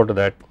I can get out of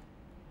that.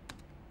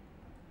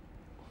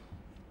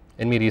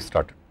 Let me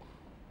restart it.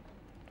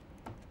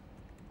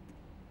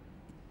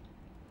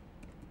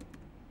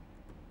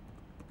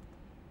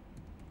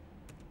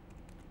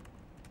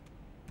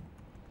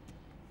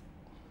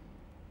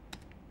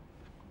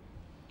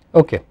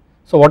 Okay,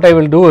 so what I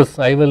will do is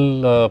I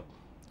will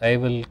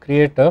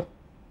create a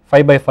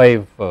 5 by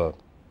 5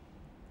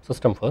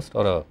 system first,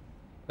 or a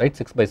right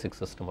 6 by 6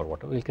 system or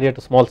whatever. We will create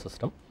a small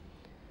system,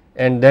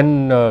 and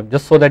then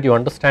just so that you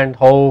understand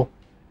how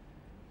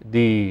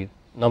the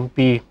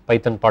NumPy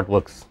Python part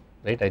works,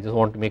 right. I just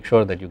want to make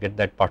sure that you get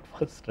that part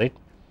first, right,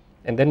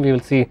 and then we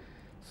will see.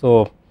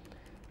 So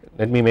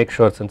let me make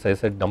sure, since I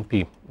said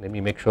NumPy, let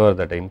me make sure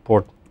that I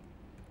import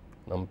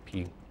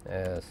NumPy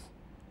as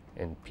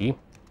NP,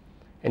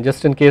 and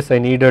just in case I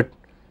need it,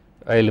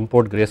 I will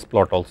import grace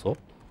plot also.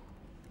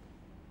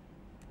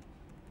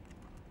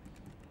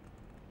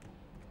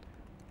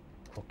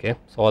 Okay,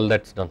 so all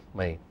that is done,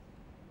 my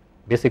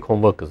basic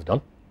homework is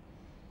done.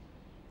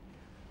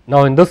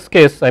 Now in this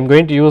case I am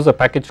going to use a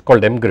package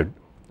called mgrid,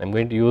 I am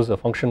going to use a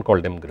function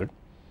called mgrid,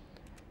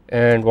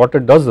 and what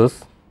it does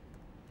is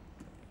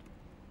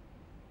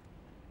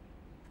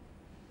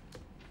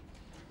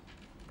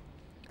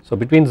so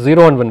between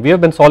 0 and 1, we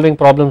have been solving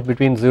problems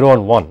between 0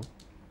 and 1.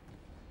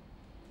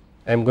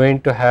 I am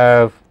going to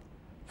have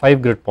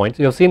 5 grid points.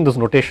 You have seen this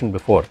notation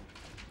before,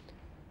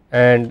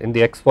 and in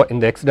the x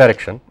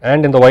direction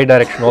and in the y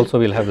direction also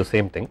we will have the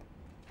same thing.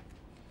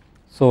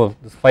 So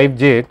this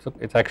 5j, it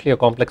is actually a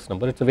complex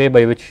number, it is a way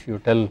by which you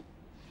tell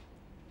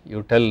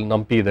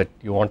NumPy that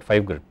you want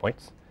 5 grid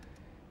points,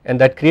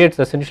 and that creates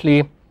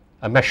essentially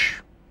a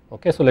mesh.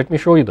 Okay, so let me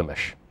show you the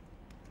mesh.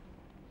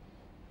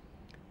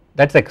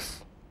 That is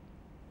x.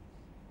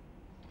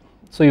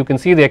 So you can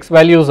see the x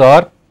values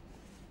are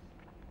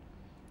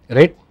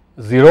right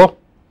 0,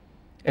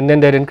 and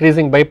then they are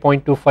increasing by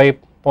 0.25,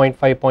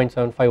 0.5,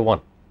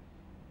 0.751.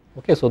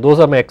 Okay, so those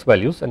are my x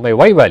values, and my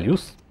y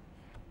values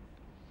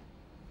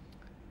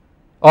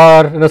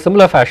are in a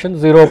similar fashion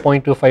 0,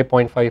 0.25,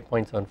 0.5,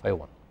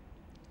 0.751.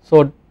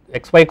 So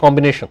xy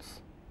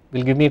combinations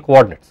will give me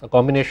coordinates, a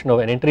combination of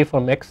an entry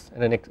from x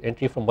and an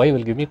entry from y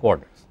will give me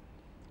coordinates.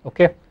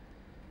 Okay,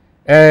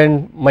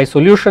 and my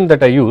solution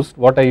that I used,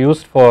 what I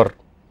used for,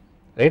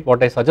 right,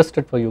 what I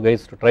suggested for you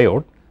guys to try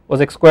out was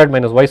x squared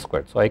minus y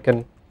squared. So I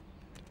can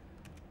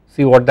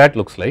see what that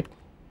looks like.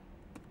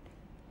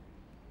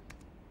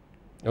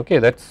 Okay,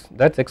 that's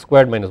x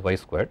squared minus y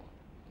squared.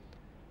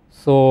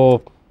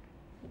 So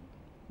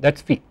that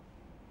is phi,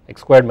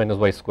 x squared minus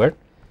y squared,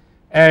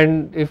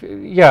 and if,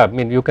 yeah, I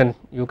mean you can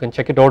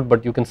check it out,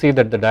 but you can see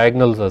that the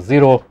diagonals are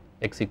 0,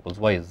 x equals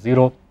y is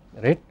 0,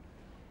 right.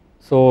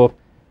 So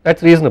that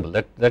is reasonable,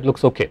 that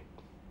looks okay.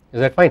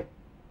 Is that fine?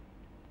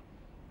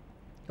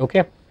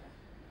 Okay.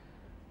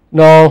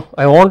 Now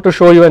I want to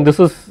show you, and this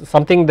is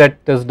something that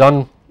is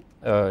done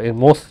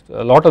in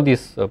a lot of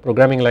these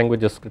programming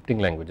languages, scripting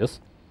languages.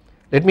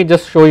 Let me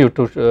just show you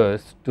to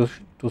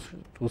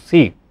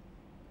see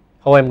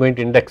how I am going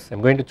to index. I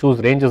am going to choose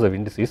ranges of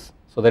indices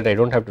so that I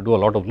do not have to do a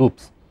lot of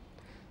loops.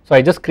 So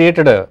I just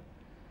created a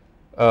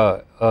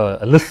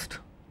list,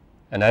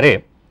 an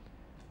array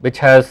which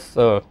has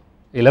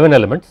 11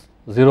 elements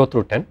 0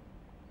 through 10.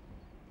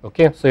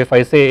 Okay, so if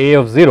I say a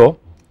of 0,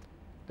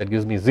 that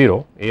gives me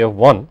 0, a of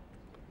 1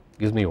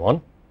 gives me 1,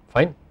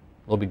 fine,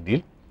 no big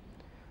deal.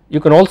 You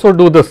can also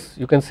do this,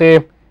 you can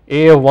say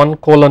a of 1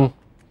 colon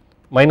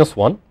minus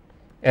 1,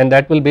 and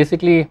that will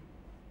basically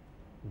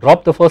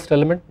drop the first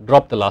element,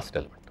 drop the last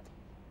element.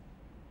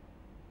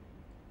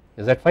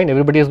 Is that fine?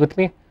 Everybody is with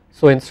me?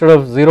 So instead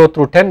of 0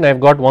 through 10 I have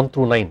got 1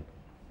 through 9.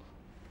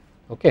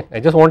 Okay, I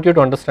just want you to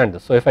understand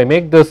this. So if I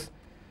make this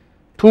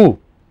 2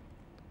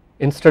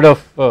 instead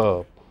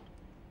of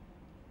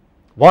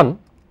 1,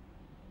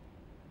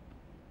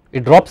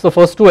 it drops the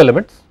first 2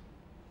 elements,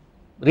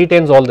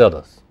 retains all the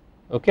others.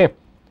 Okay,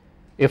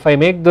 if I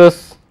make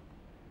this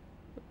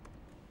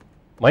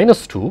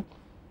minus 2,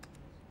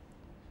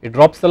 it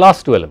drops the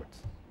last 2 elements.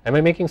 Am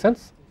I making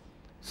sense?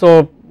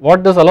 So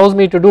what this allows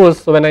me to do is,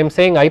 so when I am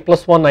saying I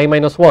plus 1, I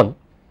minus 1,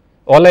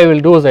 all I will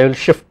do is I will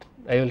shift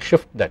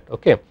that.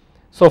 Okay.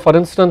 So for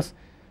instance,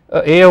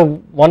 a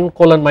of 1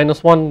 colon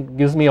minus 1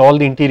 gives me all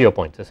the interior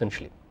points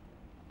essentially.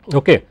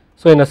 Okay.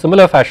 So in a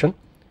similar fashion,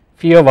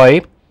 phi of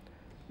I,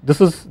 this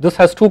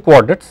has 2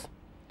 coordinates,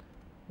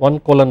 1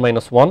 colon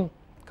minus 1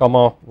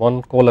 comma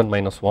 1 colon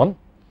minus 1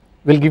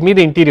 will give me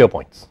the interior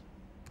points.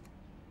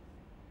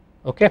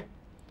 Okay.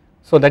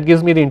 So that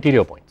gives me the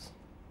interior points.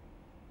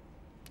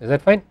 Is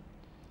that fine?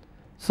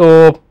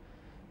 So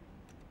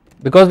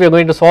because we are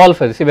going to solve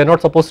for this, see we are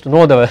not supposed to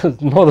know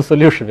the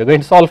solution, we are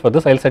going to solve for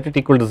this. I will set it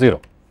equal to 0,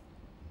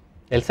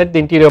 I will set the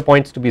interior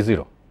points to be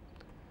 0.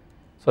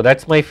 So that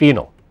is my phi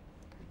now,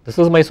 this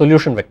is my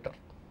solution vector.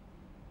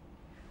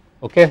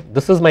 Okay,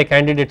 this is my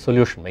candidate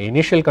solution, my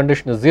initial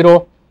condition is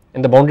 0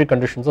 and the boundary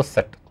conditions are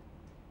set.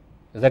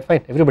 Is that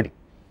fine everybody?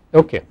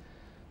 Okay.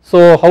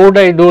 So how would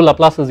I do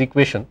Laplace's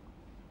equation,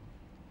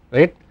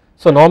 right?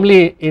 So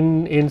normally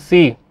in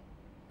C,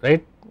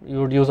 right,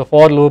 you would use a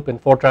for loop, in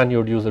Fortran you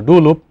would use a do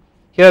loop.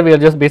 Here we are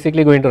just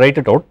basically going to write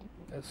it out.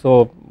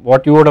 So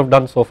what you would have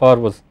done so far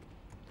was,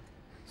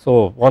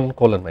 so 1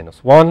 colon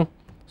minus 1,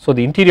 so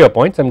the interior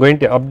points, I am going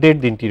to update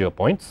the interior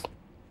points,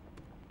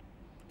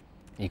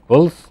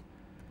 equals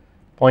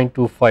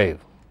 0.25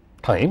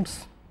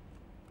 times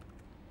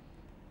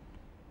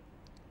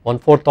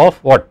 1/4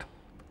 of what,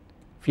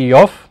 phi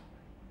of,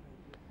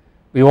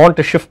 we want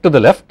to shift to the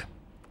left,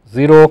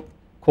 0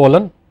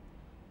 colon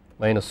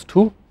minus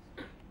 2,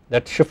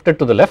 that shifted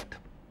to the left,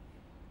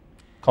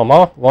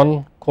 comma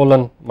 1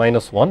 colon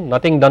minus 1,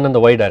 nothing done in the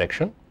y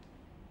direction,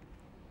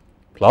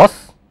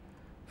 plus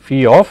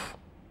phi of,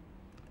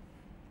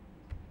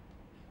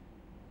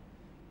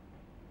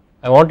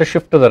 I want to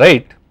shift to the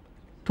right,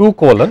 2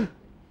 colon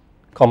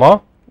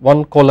comma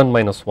 1 colon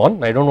minus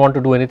 1, I do not want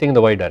to do anything in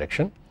the y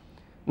direction.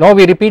 Now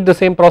we repeat the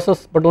same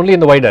process but only in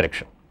the y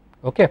direction.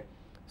 Okay.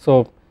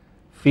 So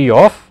phi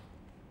of,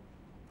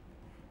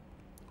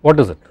 what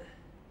is it,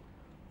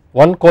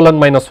 1 colon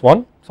minus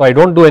 1, so I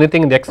do not do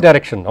anything in the x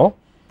direction now,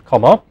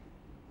 comma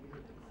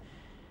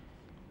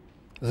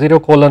 0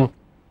 colon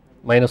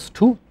minus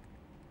 2,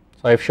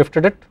 so I have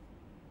shifted it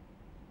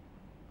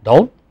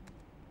down,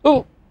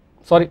 oh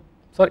sorry,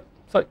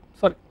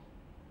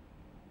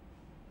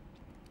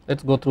 let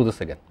us go through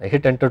this again, I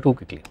hit enter too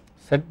quickly,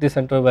 set the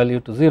center value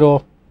to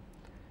 0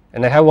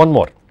 and I have one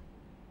more,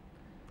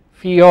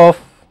 phi of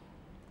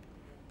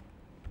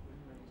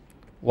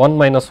 1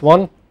 minus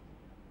 1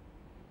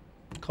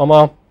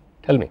 comma,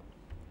 tell me,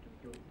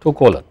 2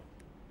 colon,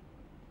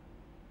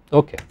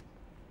 okay,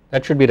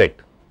 that should be right.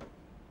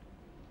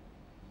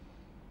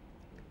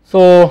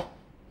 So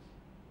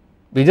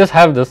we just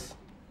have this,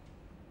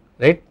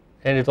 right,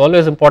 and it is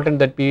always important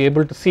that we are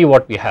able to see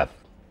what we have,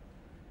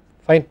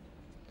 fine.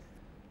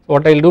 So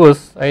what I will do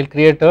is I will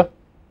create a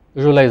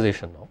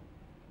visualization now,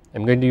 I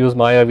am going to use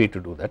Maya V to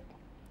do that.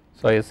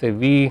 So I say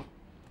V,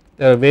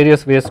 there are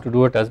various ways to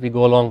do it as we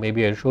go along,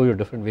 maybe I will show you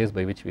different ways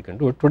by which we can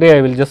do it. Today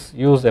I will just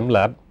use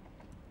MLab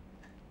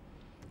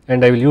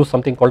and I will use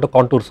something called a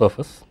contour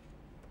surface.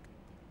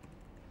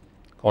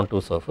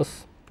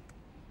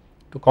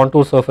 To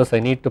contour surface I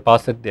need to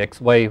pass it the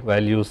xy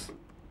values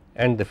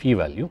and the phi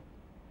value.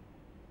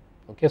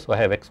 Okay, so I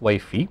have xy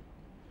phi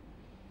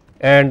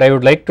and I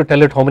would like to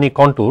tell it how many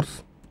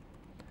contours.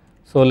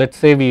 So let us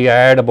say we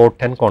add about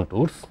 10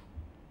 contours.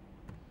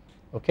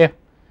 Okay.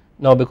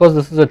 Now because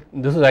this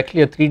is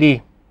actually a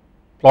 3D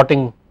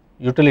plotting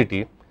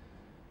utility,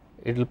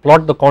 it will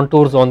plot the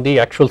contours on the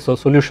actual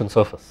solution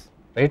surface,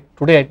 right.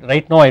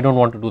 Right now I do not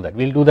want to do that,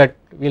 we will do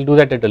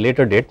that at a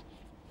later date.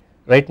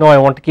 Right now I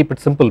want to keep it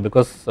simple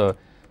because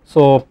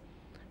so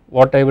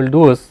what I will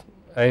do is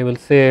I will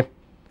say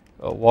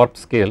what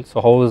scale,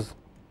 so how is,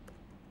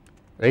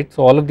 right.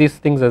 So all of these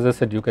things, as I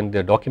said, you can,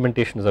 the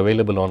documentation is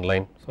available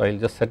online, so I will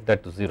just set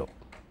that to 0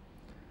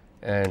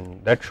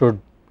 and that should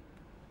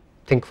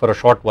think for a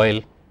short while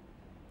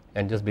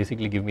and just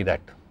basically give me that.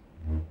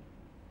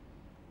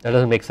 That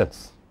does not make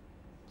sense.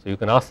 So you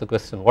can ask the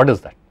question, what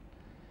is that?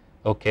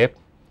 Okay.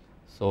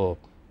 So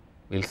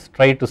we will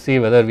try to see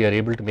whether we are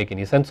able to make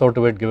any sense out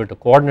of it, give it a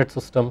coordinate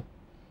system.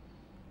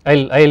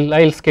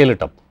 I'll scale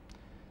it up.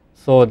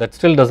 So that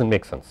still does not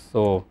make sense.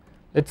 So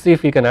let us see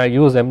if we can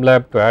use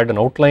MLab to add an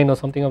outline or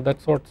something of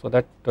that sort, so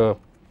that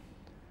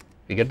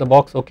we get the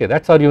box. Okay,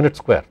 that is our unit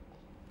square.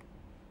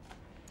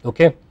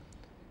 Okay,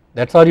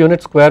 that is our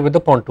unit square with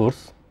the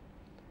contours,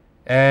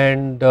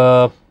 and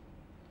let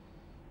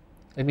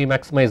me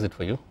maximize it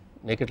for you,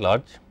 make it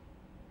large.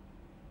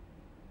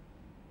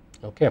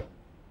 Okay.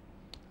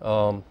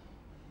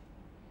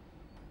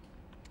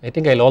 I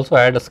think I will also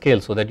add a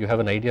scale so that you have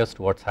an idea as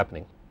to what is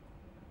happening.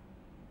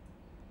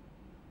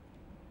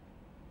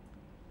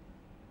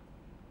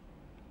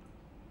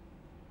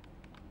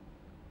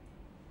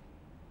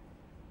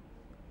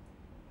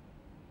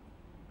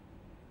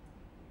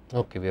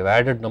 Okay, we have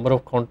added number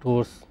of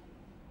contours.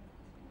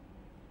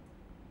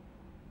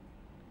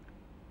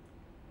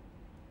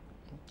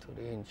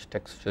 Range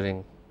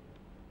texturing,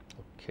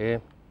 okay,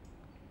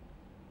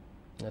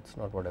 that is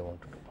not what I want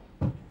to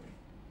do.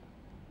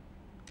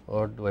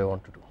 What do I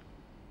want to do?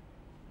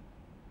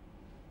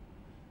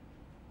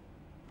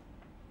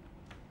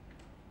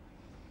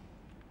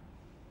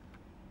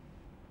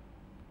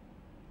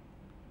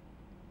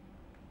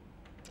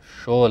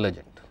 Show a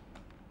legend,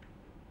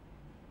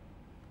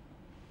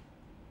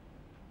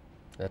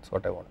 that is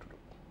what I want to do.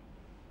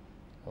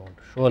 I want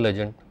to show a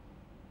legend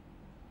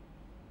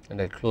and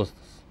I will close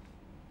this.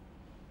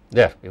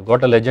 There, we have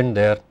got a legend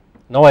there.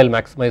 Now I will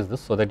maximize this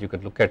so that you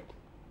can look at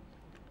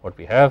what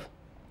we have.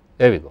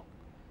 There we go.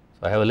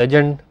 So I have a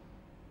legend,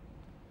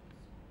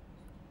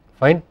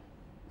 fine.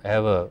 I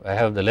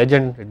have the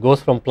legend, it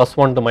goes from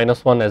 +1 to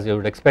 -1 as you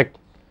would expect,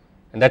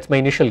 and that is my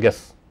initial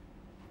guess.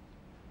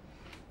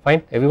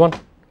 Fine, everyone.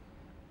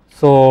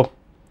 So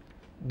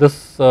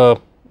this,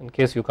 in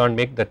case you can't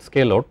make that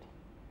scale out,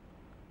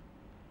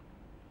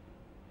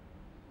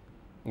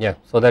 yeah,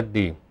 so that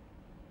the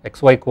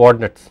xy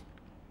coordinates.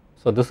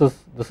 So this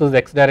is the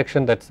x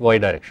direction, that is y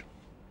direction.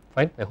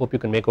 Fine, I hope you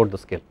can make out the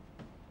scale.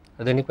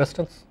 Are there any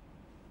questions?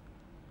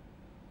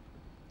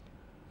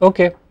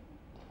 Okay,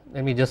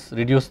 let me just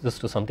reduce this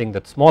to something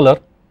that is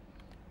smaller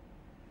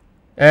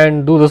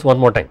and do this one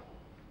more time.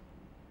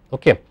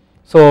 Okay,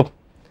 so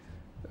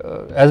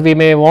as we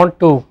may want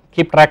to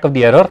keep track of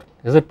the error,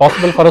 is it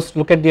possible for us to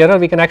look at the error?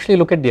 We can actually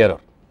look at the error.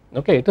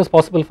 Okay, it is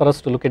possible for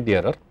us to look at the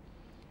error.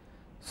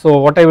 So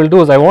what I will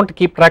do is I want to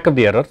keep track of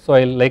the error. So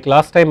I will, like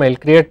last time, I will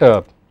create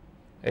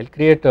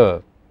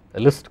a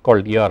list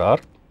called ERR,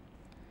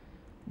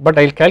 but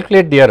I will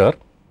calculate the error.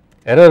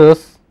 Error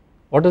is,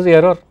 what is the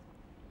error?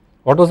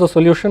 What was the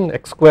solution?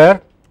 X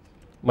square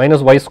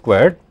minus y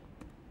squared,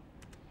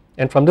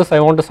 and from this I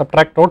want to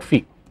subtract out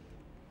phi.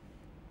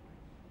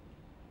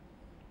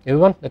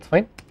 Everyone, that is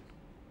fine.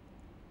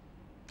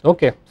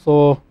 Okay,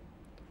 so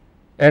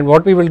and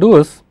what we will do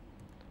is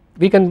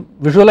we can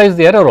visualize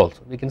the error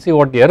also. We can see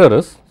what the error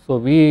is. So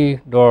v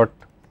dot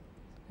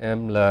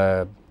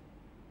mlab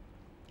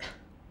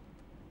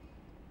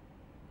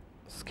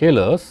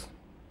scalars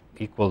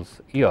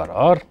equals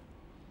ERR,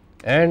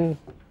 and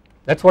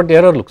that is what the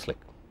error looks like.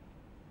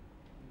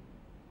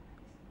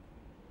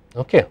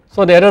 Okay,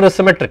 so the error is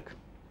symmetric.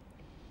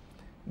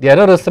 The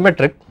error is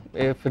symmetric.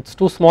 If it is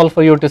too small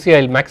for you to see,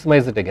 I will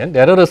maximize it again. The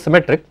error is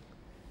symmetric.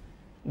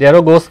 The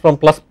error goes from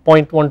plus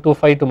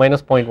 0.125 to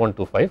minus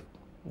 0.125.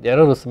 The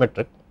error is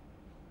symmetric.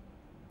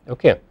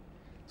 Okay,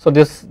 so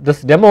this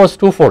demo is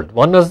twofold.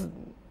 One is,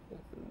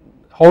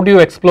 how do you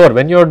explore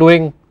when you are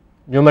doing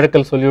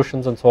numerical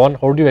solutions and so on,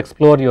 how do you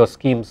explore your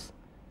schemes,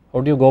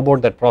 how do you go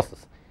about that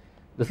process?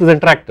 This is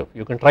interactive,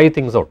 you can try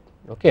things out.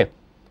 Okay,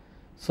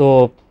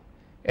 so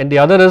and the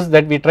other is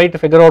that we try to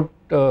figure out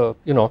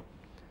you know,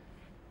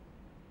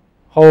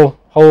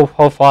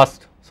 how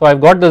fast. So I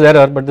have got this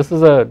error, but this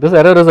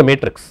error is a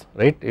matrix,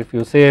 right? If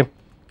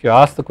you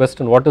ask the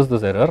question, what is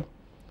this error?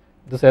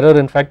 This error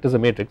in fact is a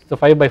matrix, it is a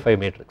 5 by 5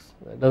 matrix,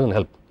 it does not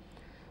help.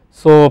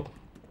 So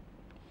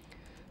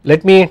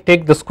let me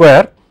take the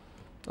square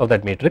of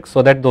that matrix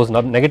so that those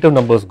negative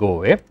numbers go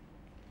away.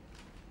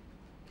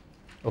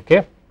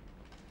 Okay,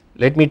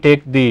 let me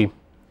take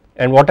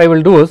and what I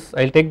will do is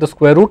I will take the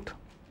square root,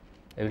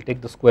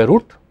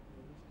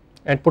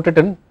 and put it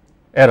in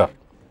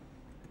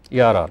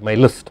ERR, my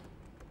list.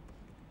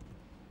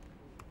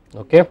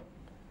 Okay,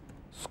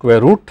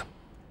 square root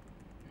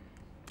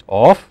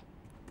of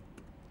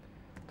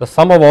the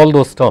sum of all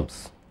those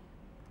terms.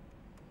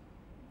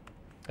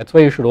 That is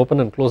why you should open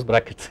and close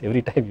brackets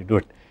every time you do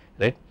it,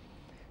 right?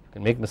 You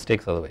can make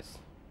mistakes otherwise.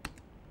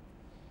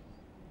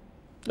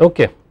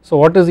 Okay, so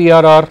what is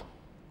ERR?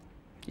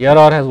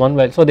 ERR has one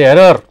value. So the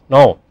error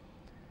now,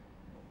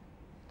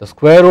 the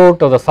square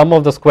root of the sum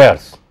of the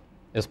squares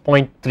is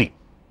 0.3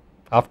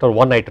 after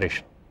one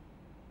iteration.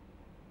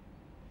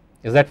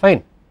 Is that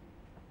fine?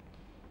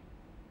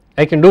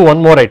 I can do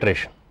one more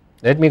iteration.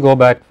 Let me go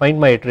back, find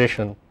my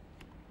iteration.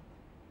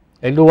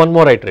 I will do one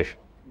more iteration.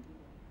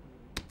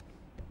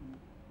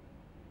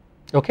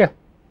 Okay,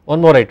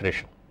 one more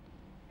iteration.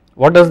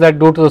 What does that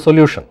do to the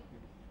solution?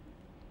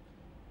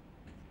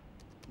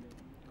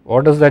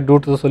 What does that do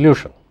to the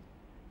solution?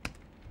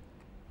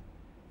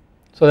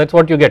 So that is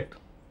what you get.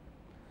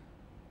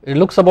 It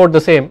looks about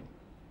the same,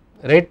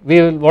 right?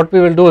 What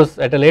we will do is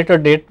at a later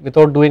date,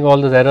 without doing all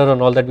this error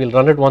and all that, we will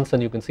run it once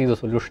and you can see the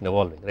solution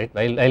evolving, right?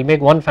 I will make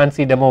one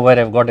fancy demo where I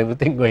have got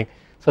everything going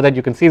so that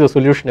you can see the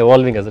solution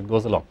evolving as it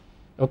goes along,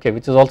 okay,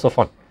 which is also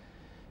fun.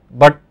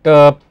 But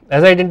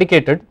as I had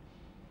indicated,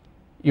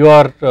 you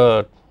are,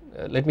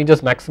 let me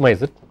just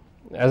maximize it.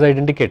 As I had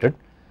indicated,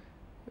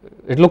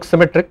 it looks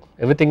symmetric,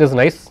 everything is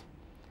nice,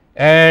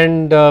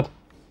 and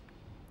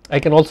I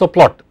can also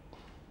plot.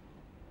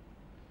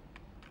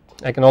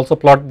 I can also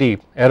plot the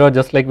error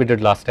just like we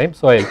did last time.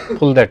 So I will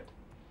pull that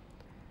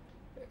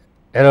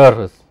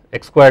error is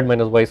x squared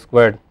minus y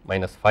squared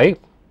minus 5.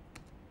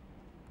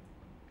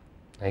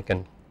 I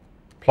can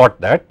plot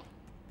that,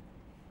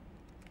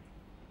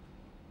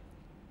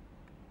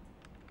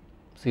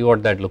 see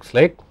what that looks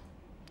like.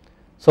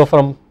 So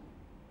from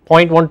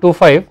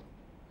 0.125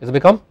 it's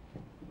become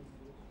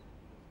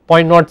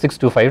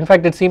 0.0625. In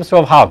fact, it seems to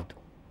have halved.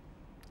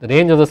 The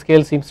range of the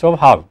scale seems to have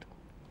halved.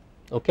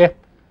 Okay,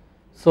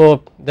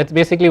 so that's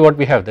basically what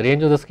we have. The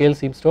range of the scale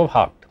seems to have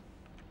halved.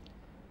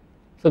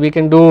 So we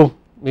can do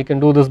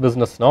this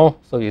business now.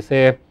 So we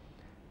say,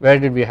 where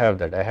did we have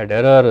that? I had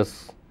error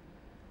is,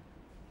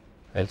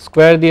 I'll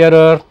square the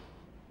error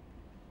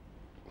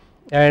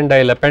and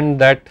I'll append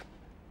that.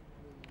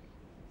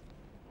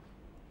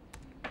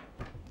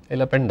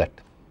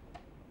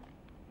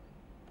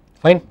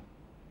 Fine.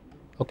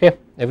 Okay,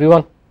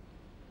 everyone.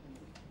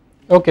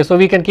 Okay, so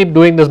we can keep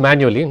doing this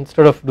manually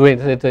instead of doing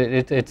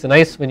it's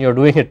nice when you are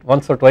doing it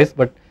once or twice,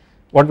 but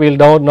what we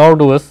will now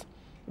do is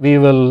we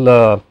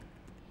will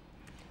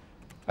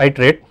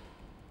iterate.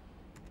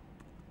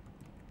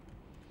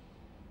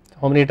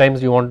 How many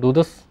times do you want to do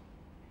this?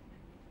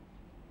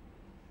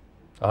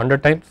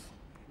 100 times?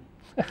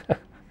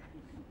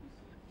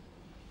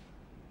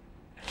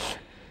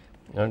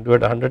 You want to do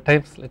it 100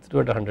 times? Let us do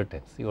it 100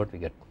 times, see what we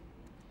get.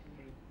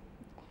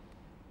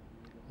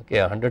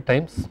 Okay, 100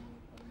 times.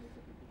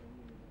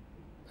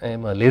 I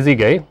am a lazy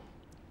guy,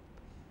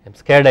 I am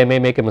scared I may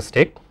make a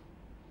mistake.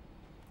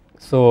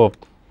 So,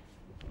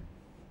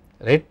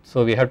 right,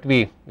 so we have to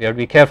be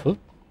careful.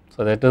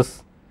 So that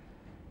is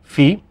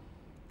phi,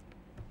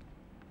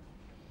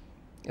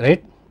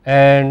 right,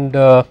 and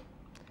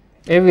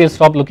maybe we will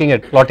stop looking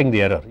at plotting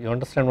the error. You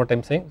understand what I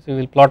am saying? So we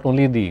will plot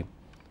only the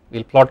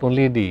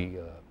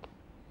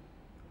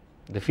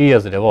phi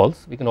as it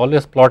evolves. We can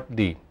always plot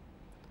the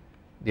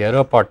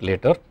error part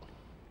later.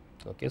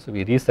 Okay, so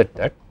we reset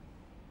that.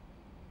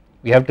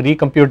 We have to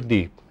recompute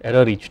the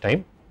error each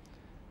time.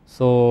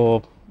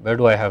 So where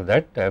do I have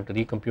that? I have to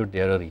recompute the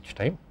error each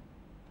time.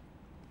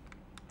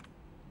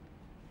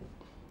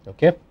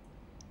 Okay,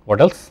 what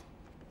else?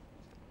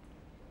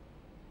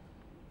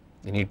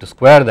 You need to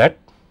square that.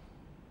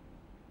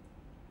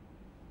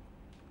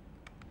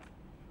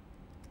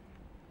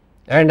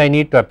 And I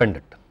need to append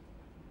it.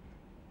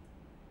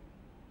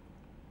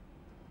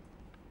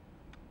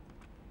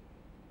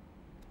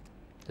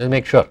 Just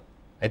make sure.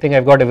 I think I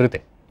have got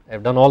everything. I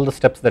have done all the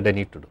steps that I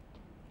need to do.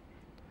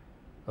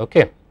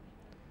 Okay.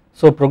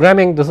 So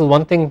programming, this is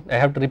one thing I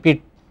have to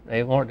repeat.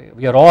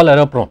 We are all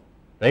error prone,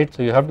 right?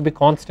 So you have to be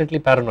constantly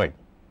paranoid.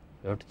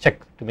 You have to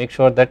check to make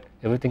sure that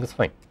everything is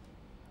fine.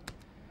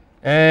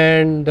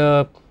 And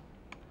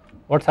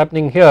what's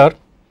happening here?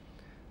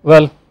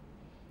 Well,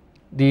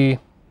 the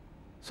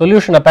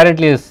solution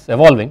apparently is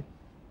evolving.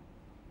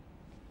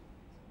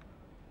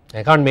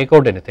 I can't make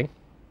out anything.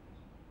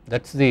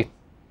 That's the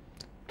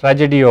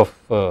tragedy of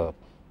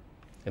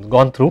it's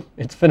gone through,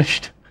 it's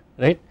finished,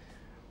 right,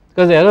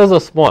 because the errors are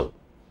small.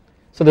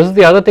 So this is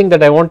the other thing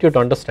that I want you to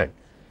understand.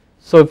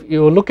 So if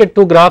you look at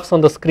two graphs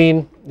on the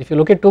screen, and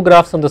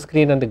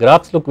the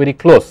graphs look very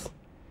close,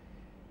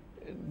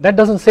 that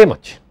does not say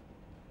much,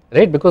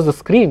 right, because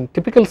the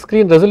typical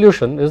screen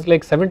resolution is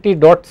like 70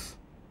 dots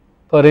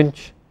per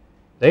inch,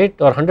 right,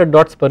 or 100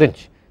 dots per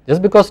inch.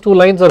 Just because two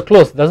lines are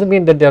close does not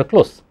mean that they are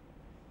close.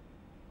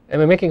 Am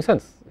I making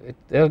sense?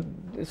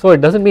 So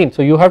it does not mean,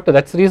 so you have to,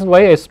 that is the reason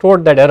why I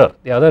stored that error,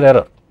 the other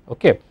error.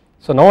 Okay.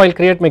 So now I will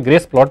create my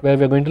grace plot where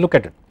we are going to look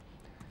at it,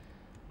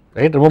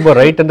 right. Remember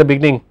right in the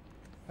beginning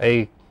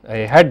I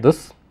had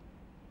this.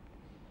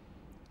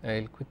 I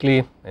will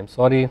quickly, I am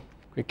sorry,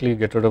 quickly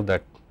get rid of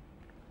that,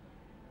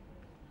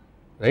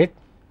 right.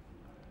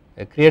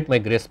 I create my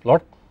grace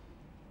plot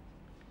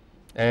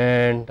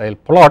and I will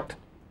plot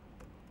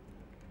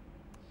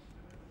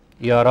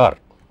ERR.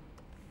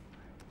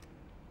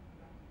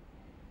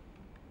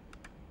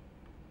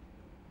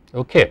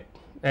 Okay,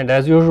 and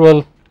as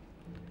usual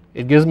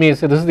it gives me,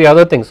 so this is the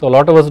other thing. So a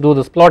lot of us do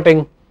this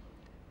plotting.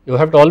 You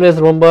have to always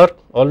remember,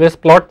 always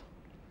plot.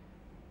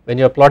 When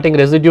you are plotting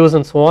residues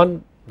and so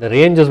on, the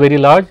range is very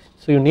large,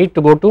 so you need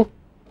to go to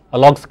a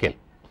log scale,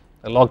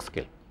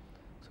 So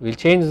we will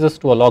change this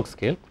to a log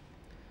scale.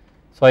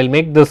 So I will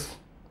make this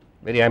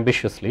very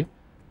ambitiously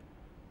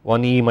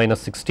 1e minus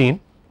 16,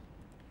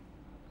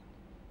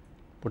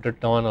 put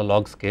it on a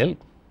log scale,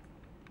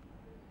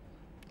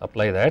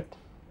 apply that.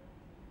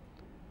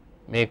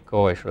 Make,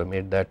 oh, I should have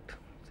made that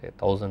say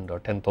 1000 or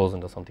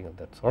 10,000 or something of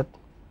that sort,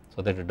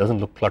 so that it does not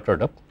look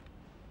cluttered up.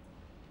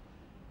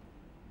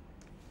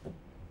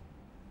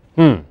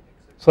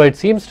 So it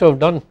seems to have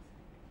done,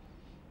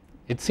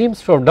 this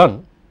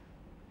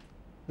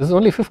is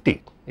only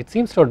 50, it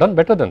seems to have done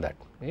better than that,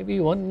 maybe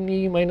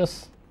 1e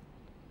minus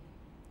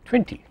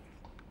 20.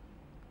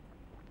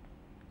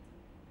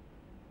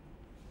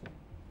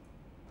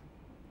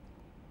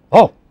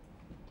 Oh,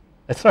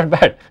 that is not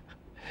bad.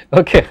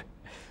 Okay.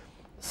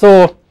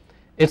 So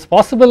it is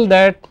possible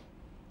that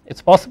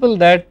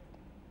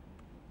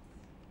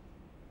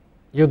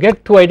you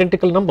get two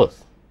identical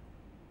numbers,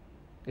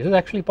 it is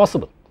actually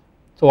possible.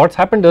 So what has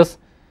happened is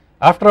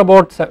after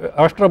about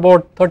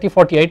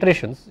 30-40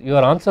 iterations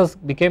your answers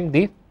became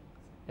the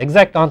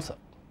exact answer.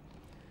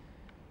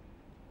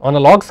 On a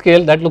log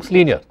scale that looks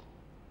linear,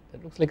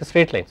 that looks like a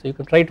straight line, so you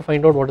can try to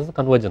find out what is the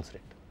convergence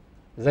rate.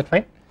 Is that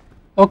fine?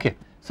 Okay.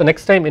 So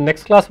next time in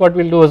next class what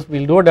we will do is we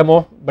will do a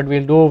demo, but we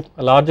will do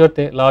a larger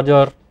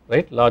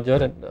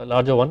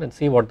one and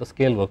see what the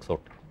scale works out.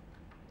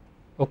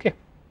 Okay,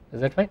 is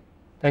that fine?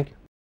 Thank you.